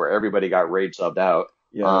loss where everybody got raid subbed out?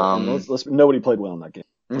 Yeah, nobody played well in that game.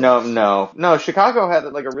 No. Chicago had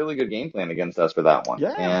a really good game plan against us for that one.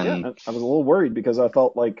 Yeah. I was a little worried because I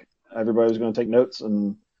felt like everybody was going to take notes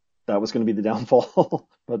and that was going to be the downfall.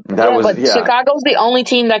 but Chicago's the only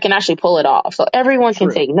team that can actually pull it off, so everyone can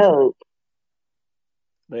take note.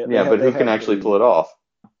 But who can actually pull it off?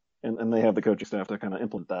 And they have the coaching staff to kind of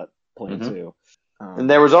implement that plan too. And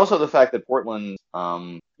there was also the fact that Portland,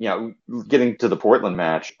 getting to the Portland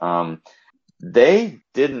match, they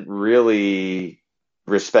didn't really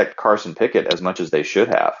respect Carson Pickett as much as they should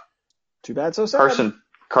have. Too bad, so sad.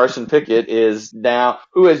 Carson Pickett is now,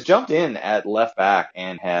 who has jumped in at left back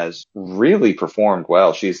and has really performed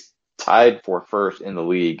well. She's tied for first in the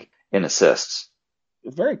league in assists.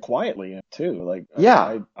 Very quietly too. I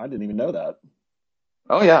didn't even know that.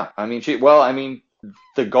 Oh yeah, I mean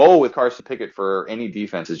the goal with Carson Pickett for any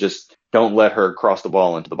defense is just don't let her cross the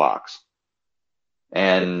ball into the box.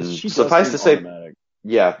 And suffice to say,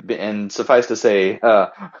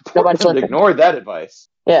 Portland ignored that advice.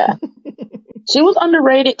 Yeah. She was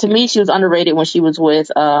underrated. To me, she was underrated when she was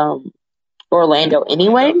with Orlando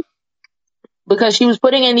anyway, because she was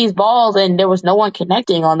putting in these balls and there was no one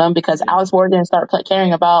connecting on them because Alex Morgan started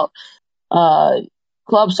caring about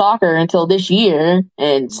club soccer until this year,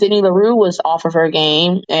 and Sydney LaRue was off of her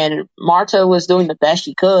game, and Marta was doing the best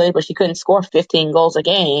she could, but she couldn't score 15 goals a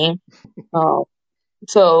game.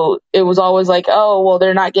 So it was always like, oh, well,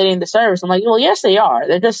 they're not getting the service. I'm like, well, yes, they are.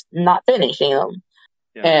 They're just not finishing them.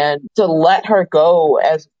 Yeah. And to let her go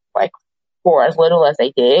for as little as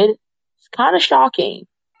they did, it's kind of shocking.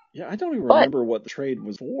 Yeah, I don't even remember what the trade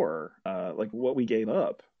was for, what we gave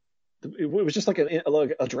up. It was just like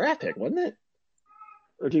a draft pick, wasn't it?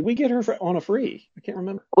 Or did we get her on a free? I can't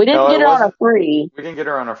remember. We didn't get her on a free. We didn't get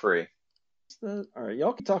her on a free. All right,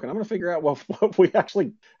 y'all keep talking. I'm going to figure out what we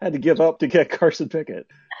actually had to give up to get Carson Pickett.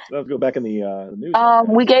 So I have to go back in the news.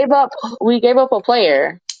 We gave up a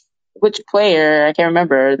player. Which player? I can't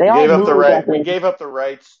remember. We gave up the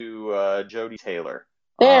rights to Jody Taylor.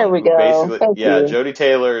 There we go. Basically, Jody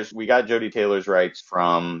Taylor's. We got Jody Taylor's rights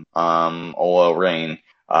from OL Reign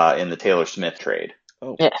in the Taylor Smith trade.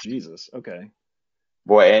 Oh, Jesus. Okay.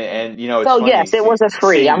 Boy, and it's funny. Yes, it was a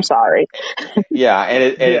free. I'm sorry. Yeah,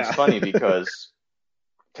 and it's funny because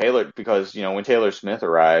when Taylor Smith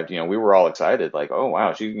arrived, we were all excited, like, oh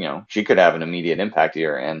wow, she could have an immediate impact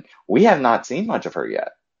here, and we have not seen much of her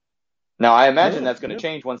yet. Now, I imagine that's going to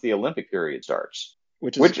change once the Olympic period starts,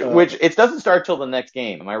 which it doesn't start till the next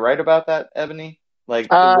game. Am I right about that, Ebony?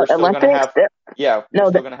 Like, we're still going to have,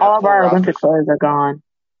 all of our Olympic players are gone.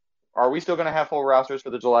 Are we still going to have full rosters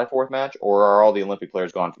for the July 4th match, or are all the Olympic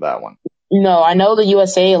players gone for that one? No, I know the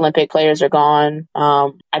USA Olympic players are gone.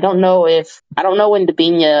 I don't know when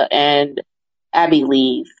Debinha and Abby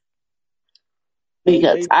leave.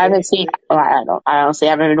 Because I haven't seen, I honestly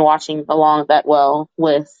haven't been watching along that well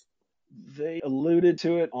with. They alluded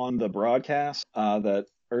to it on the broadcast that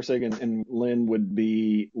Ursig and Lynn would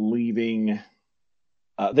be leaving.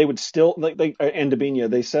 They would still and Debinha.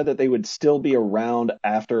 They said that they would still be around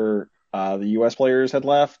after the U.S. players had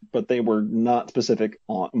left, but they were not specific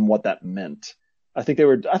on what that meant. I think they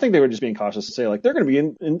were just being cautious to say like they're going to be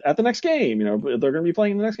in at the next game. They're going to be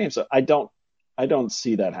playing the next game. So I don't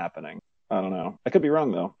see that happening. I don't know. I could be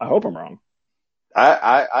wrong though. I hope I'm wrong.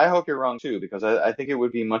 I hope you're wrong too, because I think it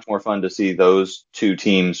would be much more fun to see those two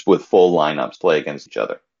teams with full lineups play against each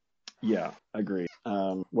other. Yeah, I agree.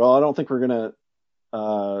 Well, I don't think we're gonna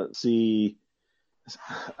see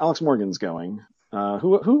Alex Morgan's going.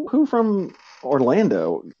 Who from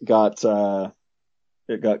Orlando got called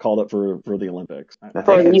up for the Olympics?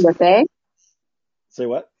 For the USA? Say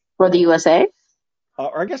what? For the USA?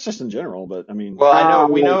 Or I guess just in general, but I mean. Well,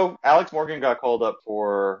 we know Alex Morgan got called up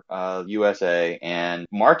for USA, and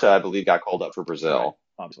Marta, I believe, got called up for Brazil.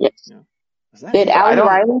 Right. Obviously. Yes. Yeah. Did Allie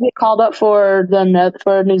Riley get called up for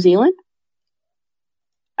New Zealand?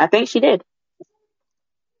 I think she did.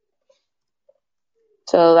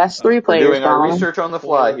 So that's 3 players. We're doing our research on the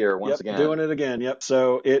fly here once again. Doing it again. Yep.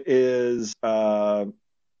 So it is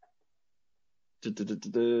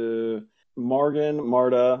Morgan,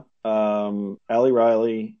 Marta, Allie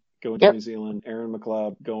Riley going to New Zealand, Erin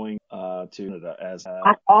McLeod going to Canada as.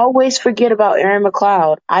 I always forget about Erin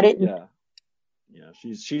McLeod. I didn't. Yeah.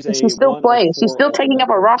 She's still playing. She's still taking up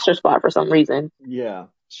a roster spot for some reason. Yeah.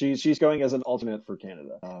 She's going as an alternate for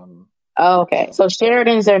Canada. Okay. So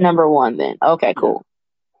Sheridan's their number 1 then. Okay, cool.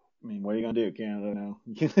 I mean, what are you gonna do, Canada now?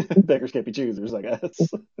 Beggars can't be choosers, I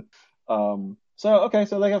guess. So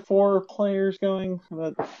they got 4 players going.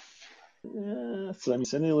 But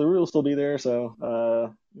Cindy LaRue will still be there.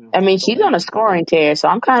 So she's on a scoring tear, so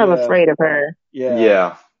I'm kind of afraid of her.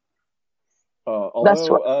 Yeah.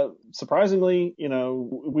 Although surprisingly,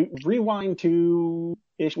 we rewind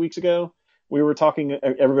 2-ish weeks ago. We were talking.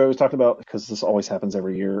 Everybody was talking about, because this always happens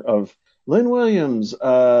every year, of Lynn Williams.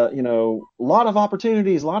 A lot of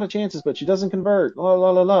opportunities, a lot of chances, but she doesn't convert. La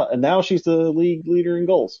la la la. And now she's the league leader in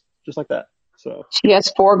goals, just like that. So she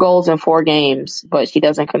has 4 goals in 4 games, but she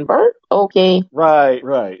doesn't convert. Okay. Right,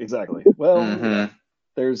 exactly. Well,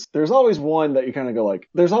 there's always one that you kind of go like.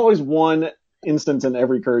 There's always one instance in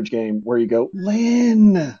every Courage game where you go,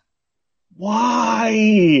 Lynn,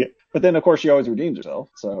 why? But then, of course, she always redeems herself.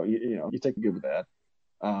 So, you take the good with that.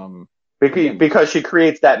 Because she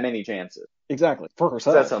creates that many chances. Exactly. For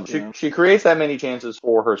herself. She creates that many chances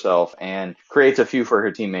for herself and creates a few for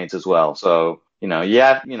her teammates as well. So, even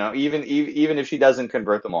if she doesn't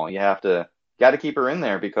convert them all, got to keep her in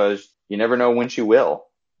there, because you never know when she will.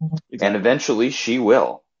 Exactly. And eventually she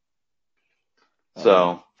will.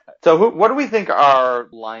 So what do we think our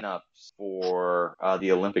lineups for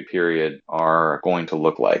the Olympic period are going to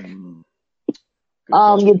look like?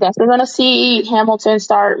 You're definitely going to see Hamilton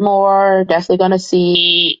start more. Definitely going to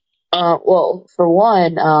see, for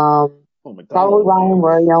one, probably Ryan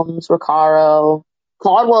Williams, Recaro.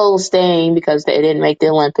 Caldwell's staying because they didn't make the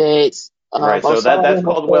Olympics. Right, so that's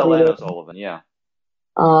Caldwell and O'Sullivan, yeah.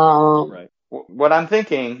 Right. What I'm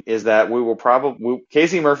thinking is that we will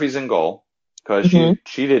Casey Murphy's in goal, because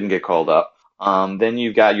she didn't get called up. Then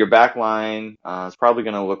you've got your back line. It's probably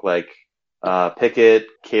going to look like Pickett,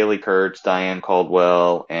 Kaylee Kurtz, Diane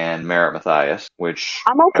Caldwell, and Merritt Mathias, which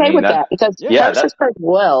I'm okay with that because Kurtz has played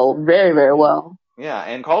well, very, very well. Yeah,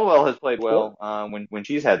 and Caldwell has played well when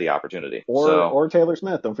she's had the opportunity. Or Taylor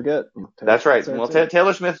Smith, don't forget. That's right. Well,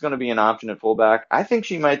 Taylor Smith's going to be an option at fullback. I think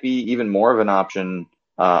she might be even more of an option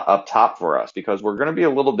up top for us because we're going to be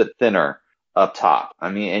a little bit thinner up top.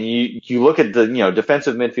 I mean, and you look at the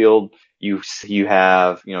defensive midfield. You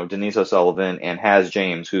have Denise O'Sullivan and Haz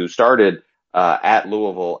James, who started at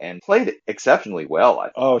Louisville and played exceptionally well. I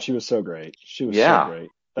think. Oh, she was so great. She was so great.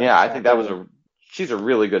 I think that was she's a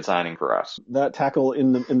really good signing for us. That tackle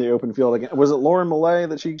in the open field again. Was it Lauren Millay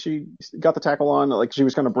that she got the tackle on? Like she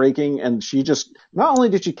was kind of breaking and she just, not only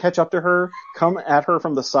did she catch up to her, come at her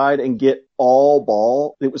from the side and get all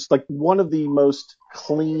ball. It was like one of the most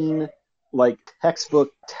clean, like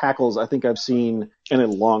textbook tackles I think I've seen in a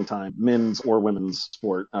long time, men's or women's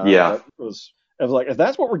sport. It was like, if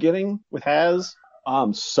that's what we're getting with Haz,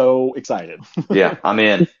 I'm so excited. Yeah, I'm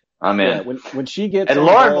in. Yeah, when she gets and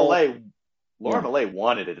Lauren Millay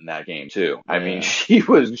wanted it in that game too. I mean, she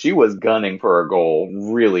was gunning for a goal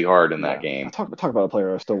really hard in that game. Talk about a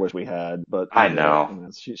player I still wish we had, but I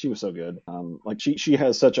know she was so good. Like she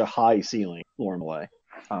has such a high ceiling, Lauren Millay.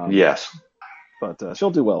 Yes, but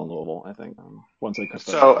she'll do well in Louisville, I think. Once they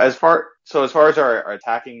so as far as our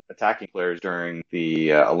attacking players during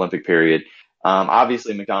the Olympic period,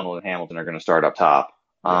 obviously McDonald and Hamilton are going to start up top.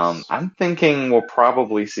 Yes. I'm thinking we'll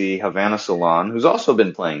probably see Havana Salon, who's also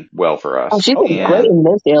been playing well for us. Oh, she's been great in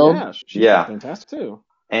midfield. Yeah, she's been fantastic too.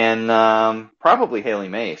 And probably Haley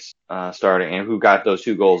Mace starting, and who got those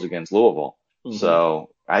 2 goals against Louisville. Mm-hmm.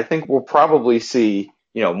 So I think we'll probably see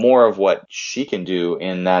more of what she can do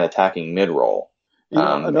in that attacking mid role.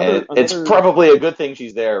 It's probably a good thing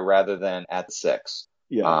she's there rather than at the 6.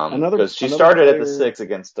 Yeah, because she started at the 6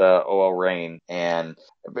 against OL Reign, and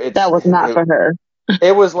that was not for her.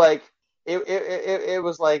 It was like it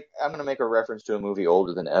was like, I'm going to make a reference to a movie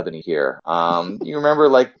older than Ebony here. You remember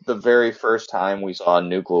like the very first time we saw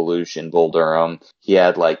Nuke LaLoosh in Bull Durham, he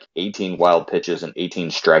had like 18 wild pitches and 18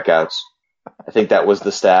 strikeouts. I think that was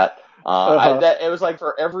the stat. It was like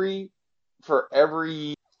for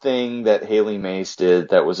everything that Haley Mace did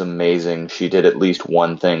that was amazing, she did at least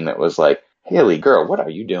one thing that was like, Haley, girl, what are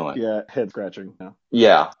you doing? Yeah, head scratching.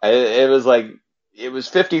 Yeah, it was like, it was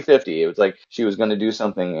 50-50. It was like she was going to do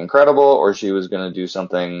something incredible or she was going to do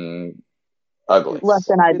something ugly. Less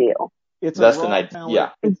than ideal. It's less than ideal. Yeah.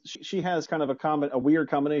 She has kind of a weird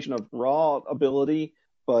combination of raw ability,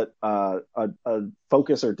 but a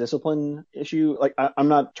focus or discipline issue. Like I'm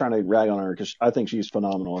not trying to rag on her because I think she's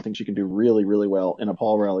phenomenal. I think she can do really, really well in a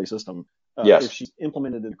Paul Rowley system. Yes. If she's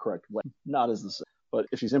implemented in the correct way. Not as the same, but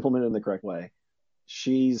if she's implemented in the correct way,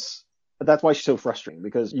 that's why she's so frustrating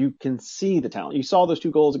because you can see the talent. You saw those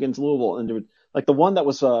 2 goals against Louisville and like the one that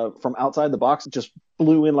was from outside the box just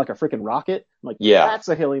flew in like a freaking rocket. Like that's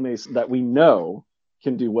a Haley Mace that we know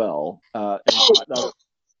can do well. But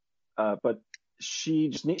she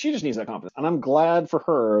just needs that confidence. And I'm glad for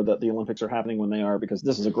her that the Olympics are happening when they are because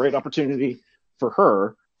this is a great opportunity for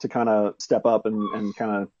her to kind of step up and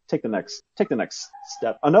kind of take the next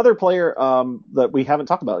step. Another player that we haven't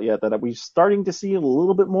talked about yet that we're starting to see a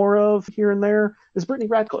little bit more of here and there is Brittany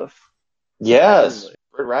Radcliffe. Yes,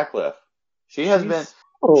 Britt Radcliffe. She's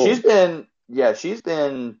been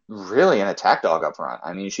really an attack dog up front.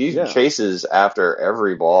 I mean, she chases after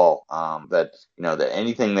every ball that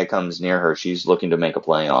anything that comes near her, she's looking to make a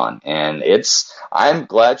play on, and I'm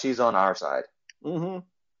glad she's on our side. Mm-hmm.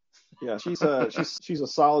 Yeah, she's a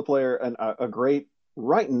solid player and a great,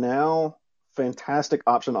 right now, fantastic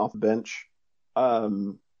option off the bench.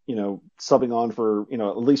 Subbing on for,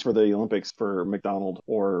 at least for the Olympics for McDonald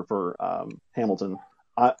or for Hamilton.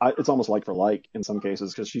 It's almost like for like in some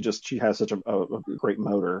cases because she has such a great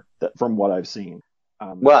motor that from what I've seen.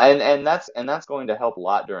 Well, and that's going to help a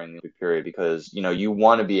lot during the Olympic period because you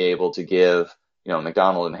want to be able to give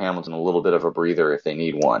McDonald and Hamilton a little bit of a breather if they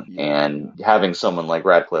need one. And having someone like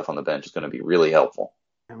Radcliffe on the bench is going to be really helpful.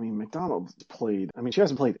 I mean, McDonald's played. I mean, she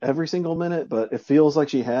hasn't played every single minute, but it feels like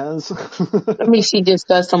she has. I mean, she just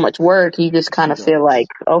does so much work. You just kind of feel like,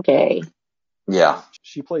 okay. Yeah.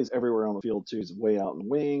 She plays everywhere on the field, too. She's way out in the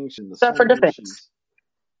wing. She's in the except for defense.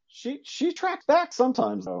 She tracks back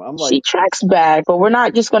sometimes, though. She tracks back, but we're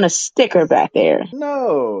not just going to stick her back there.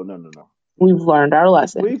 No. We've learned our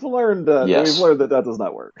lesson. We've learned that does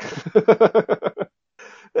not work.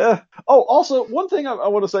 Yeah. Oh, also, one thing I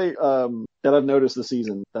want to say that I've noticed this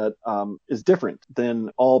season that is different than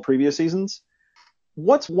all previous seasons.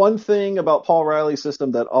 What's one thing about Paul Riley's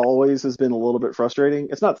system that always has been a little bit frustrating?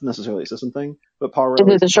 It's not necessarily a system thing, but Paul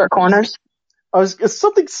Riley. Is it the short corners? It's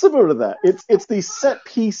something similar to that. It's these set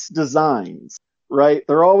piece designs, right?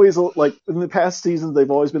 They're always like in the past seasons, they've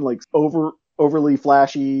always been like overly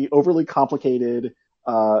flashy, overly complicated.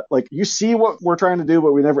 Like you see what we're trying to do,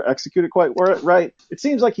 but we never execute it quite right. It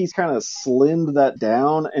seems like he's kind of slimmed that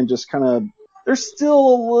down and just kind of. There's still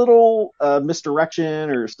a little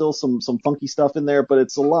misdirection or still some funky stuff in there, but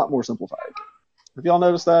it's a lot more simplified. Have y'all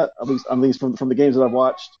noticed that? At least from the games that I've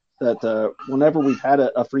watched, that whenever we've had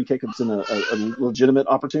a free kick that's in a legitimate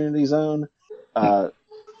opportunity zone,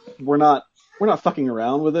 we're not fucking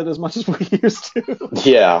around with it as much as we used to.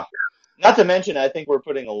 Yeah. Not to mention, I think we're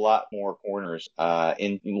putting a lot more corners,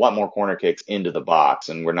 a lot more corner kicks into the box,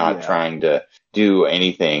 and we're not trying to do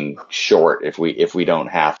anything short if we don't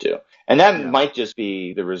have to. And that might just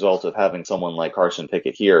be the result of having someone like Carson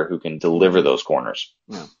Pickett here who can deliver those corners.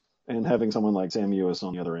 Yeah. And having someone like Sam Ewis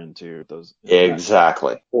on the other end too.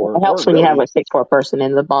 Exactly. It helps when you have a 6'4" person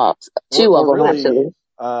in the box. Two of them actually.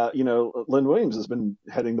 Lynn Williams has been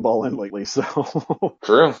heading the ball in lately, so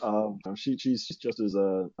true. She's just as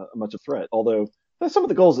much a threat. Although some of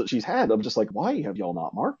the goals that she's had, I'm just like, why have y'all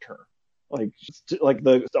not marked her? Like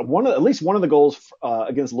at least one of the goals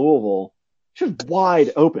against Louisville, she was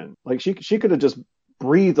wide open. Like she could have just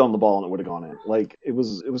breathed on the ball and it would have gone in. Like it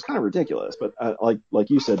was kind of ridiculous. But like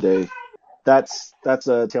you said, Dave, that's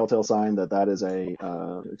a telltale sign that is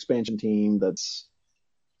a expansion team that's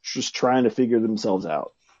just trying to figure themselves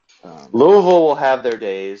out. Louisville will have their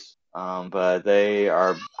days, but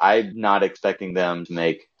I'm not expecting them to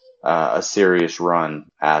make a serious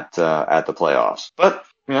run at the playoffs. But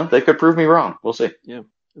they could prove me wrong. We'll see. Yeah,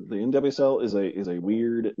 the NWSL is a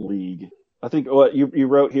weird league. I think what you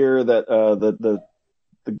wrote here that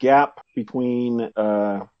the gap between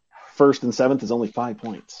first and seventh is only 5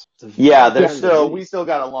 points. Yeah, we still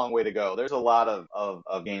got a long way to go. There's a lot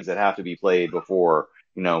of games that have to be played before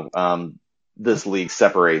this league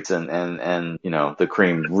separates and the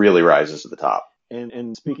cream really rises to the top.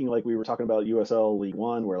 And speaking like we were talking about USL League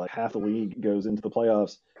One, where like half the league goes into the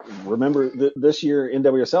playoffs. Remember this year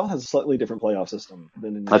NWSL has a slightly different playoff system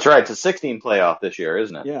than That's right. It's a 16 playoff this year,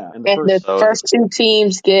 isn't it? Yeah. And the first two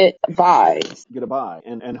teams get byes. Get a bye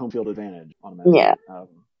and home field advantage automatically. Yeah.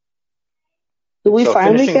 Do we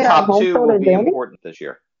finally get our home field advantage? Be important this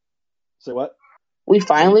year. Say what? We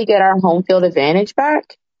finally get our home field advantage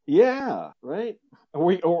back? Yeah, right.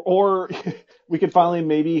 Or we could finally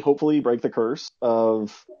maybe hopefully break the curse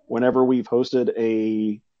of whenever we've hosted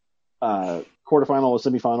a quarterfinal or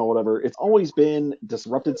semifinal, whatever. It's always been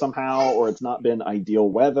disrupted somehow, or it's not been ideal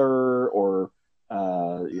weather, or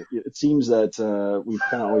it seems that we've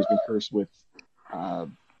kind of always been cursed with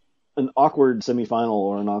an awkward semifinal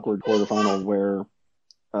or an awkward quarterfinal where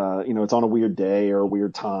it's on a weird day or a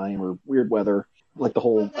weird time or weird weather, like the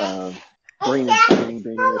whole drainage thing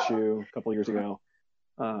being an issue a couple of years ago.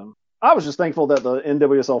 I was just thankful that the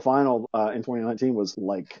NWSL final in 2019 was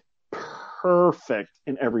like perfect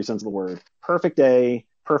in every sense of the word. Perfect day,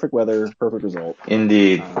 perfect weather, perfect result.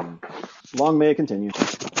 Indeed. Long may it continue.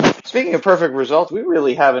 Speaking of perfect results, we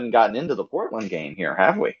really haven't gotten into the Portland game here,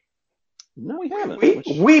 have we? No, we haven't.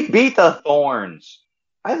 We beat the Thorns.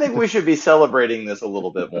 I think we should be celebrating this a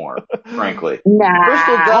little bit more, frankly. Nah,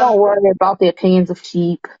 I don't worry about the opinions of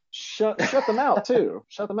sheep. Shut them out too.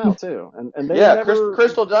 And they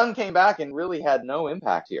Crystal Dunn came back and really had no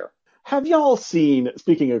impact here. Have y'all seen?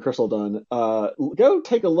 Speaking of Crystal Dunn, go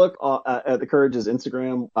take a look at the Courage's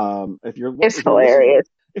Instagram. It's hilarious.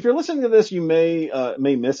 If you're listening to this, you may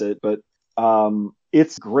miss it, but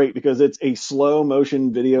it's great because it's a slow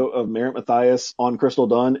motion video of Merritt Mathias on Crystal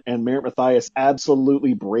Dunn and Merritt Mathias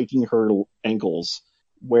absolutely breaking her ankles,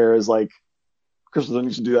 whereas like Crystal Dunn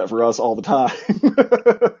used to do that for us all the time.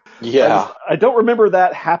 Yeah. I don't remember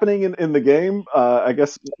that happening in the game. I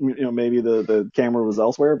guess, maybe the camera was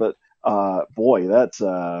elsewhere, but, boy, that's,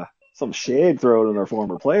 some shade thrown in our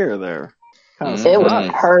former player there. It was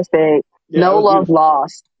perfect. Yeah, no love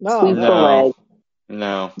lost. Sweep the leg.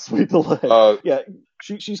 No. Sweep the leg. Yeah.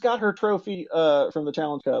 She's got her trophy, from the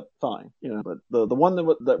Challenge Cup. Fine. But the one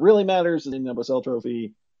that really matters is the NWSL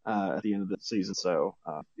trophy. At the end of the season. So,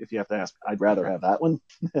 if you have to ask, I'd rather have that one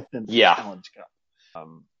than the Challenge Cup.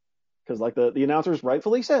 Because like the announcers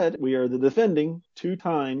rightfully said, we are the defending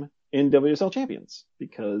 2-time NWSL champions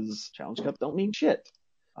because Challenge Cups don't mean shit.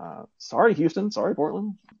 Sorry, Houston. Sorry,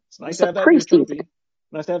 Portland. It's nice to have that new trophy.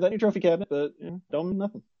 Nice to have that new trophy cabinet, but don't mean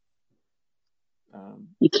nothing.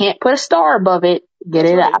 You can't put a star above it. Get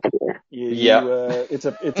it out of here. It's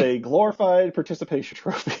a glorified participation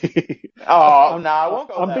trophy. I won't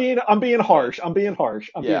go. I'm being harsh.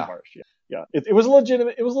 Yeah. It was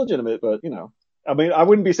legitimate. It was legitimate, but I mean, I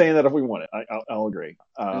wouldn't be saying that if we won it. I'll agree.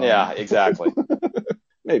 Yeah, exactly.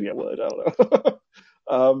 Maybe I would. I don't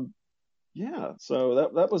know. Yeah. So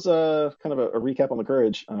that was kind of a recap on the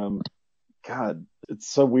Courage. God, it's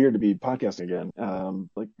so weird to be podcasting again.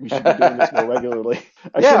 Like we should be doing this more regularly.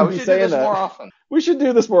 We should do this more often. We should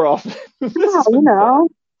do this more often.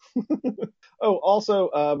 Oh,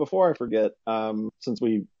 also, before I forget, since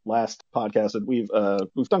we last podcasted, we've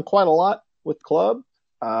done quite a lot with the club.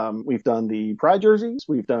 We've done the Pride jerseys.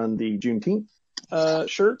 We've done the Juneteenth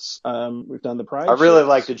shirts. We've done the Pride. I really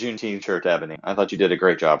like the Juneteenth shirt, Ebony. I thought you did a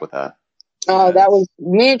great job with that. Oh, that was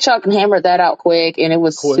me and Chuck hammered that out quick, and it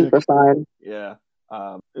was super fun. Yeah,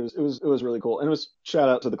 it was really cool, and it was shout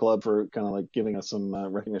out to the club for kind of like giving us some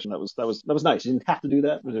recognition. That was nice. You didn't have to do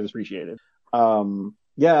that, but it was appreciated.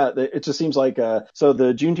 It just seems like so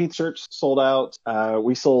the Juneteenth shirts sold out.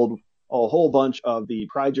 We sold a whole bunch of the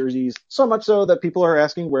Pride jerseys, so much so that people are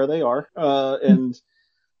asking where they are. And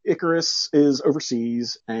Icarus is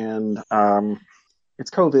overseas, and it's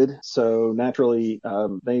COVID, so naturally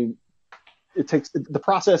the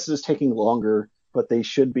process is taking longer, but they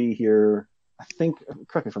should be here. I think,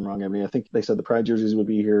 correct me if I'm wrong, Emily, I think they said the Pride jerseys would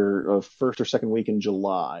be here first or second week in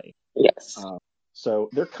July. Yes. So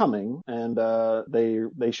they're coming, and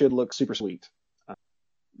they should look super sweet.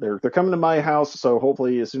 They're coming to my house, so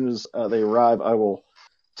hopefully as soon as they arrive, I will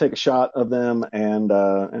take a shot of them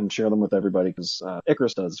and share them with everybody, because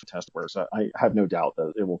Icarus does fantastic work. So I have no doubt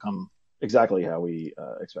that it will come exactly how we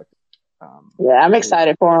expected. I'm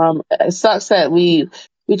excited for them. It sucks that we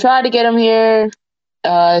tried to get them here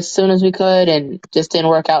as soon as we could, and just didn't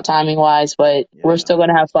work out timing wise. But we're still going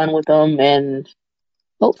to have fun with them, and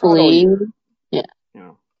hopefully,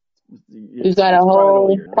 we've got a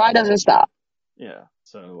whole Pride doesn't stop. Yeah.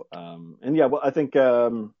 So I think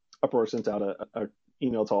Uproar sent out a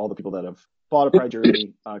email to all the people that have bought a Pride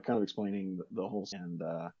jersey, kind of explaining the whole.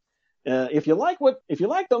 And if you like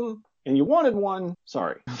them and you wanted one,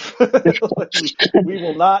 sorry, we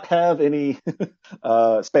will not have any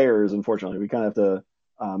spares. Unfortunately, we kind of have to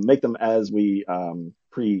make them as we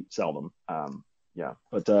pre-sell them.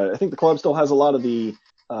 But I think the club still has a lot of the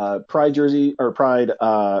Pride jersey or Pride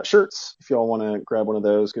shirts. If y'all want to grab one of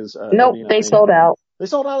those, because nope, they sold out. They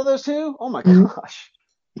sold out of those too. Oh my gosh,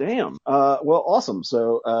 damn. Well, awesome.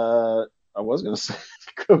 So I was gonna say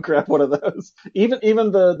go grab one of those.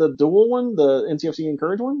 Even the dual one, the NCFC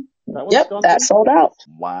Encourage one. That sold out.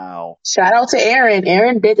 Wow. Shout out to Erin.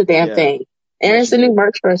 Erin did the damn thing. Erin's the new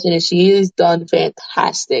merch person, and she's done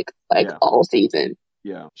fantastic all season.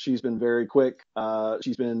 Yeah, she's been very quick.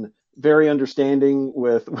 She's been very understanding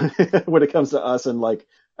with when it comes to us, and like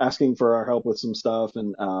asking for our help with some stuff,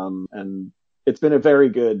 and it's been a very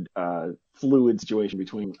good fluid situation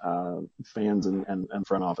between fans and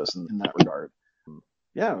front office in that regard.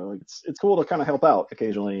 It's cool to kind of help out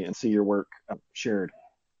occasionally and see your work shared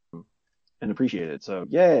and appreciated. So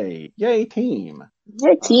yay team.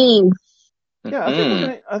 Yay team. Yeah,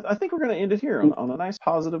 I think we're gonna end it here on a nice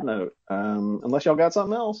positive note. Unless y'all got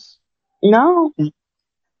something else. No.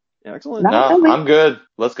 Yeah, excellent. No, I'm good.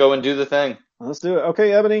 Let's go and do the thing. Let's do it.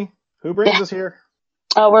 Okay, Ebony, who brings us here?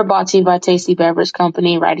 We're brought to you by Tasty Beverage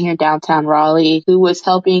Company right here in downtown Raleigh, who was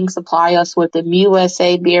helping supply us with the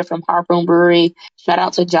USA beer from Harpoon Brewery. Shout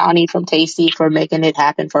out to Johnny from Tasty for making it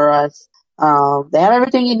happen for us. They have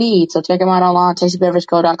everything you need, so check them out online,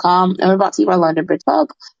 tastybeverageco.com. And we're brought to you by London Bridge Pub,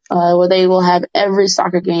 where they will have every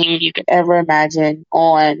soccer game you could ever imagine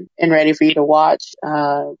on and ready for you to watch.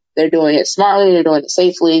 They're doing it smartly, they're doing it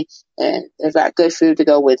safely, and they've got good food to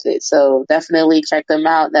go with it. So definitely check them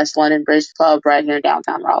out. That's London Bridge Pub right here in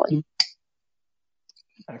downtown Raleigh.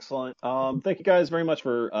 Excellent. Thank you guys very much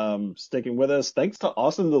for sticking with us. Thanks to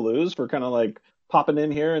Austin Deleuze for kind of like popping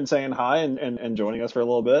in here and saying hi and joining us for a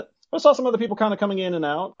little bit. I saw some other people kind of coming in and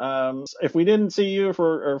out. If we didn't see you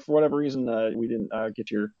for whatever reason, we didn't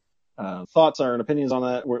get your thoughts or opinions on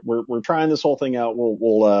that. We're trying this whole thing out.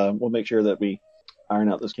 We'll make sure that we iron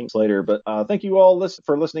out those kinks later. But thank you all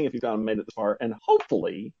for listening if you've made it this far, and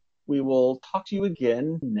hopefully we will talk to you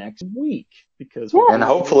again next week, because and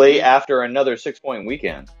hopefully after another 6-point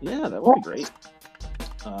weekend. Yeah, that would be great.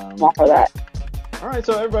 Not for that. All right,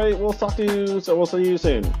 so everybody, we'll see you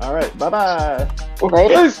soon. All right, bye-bye.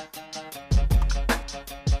 Later. Peace.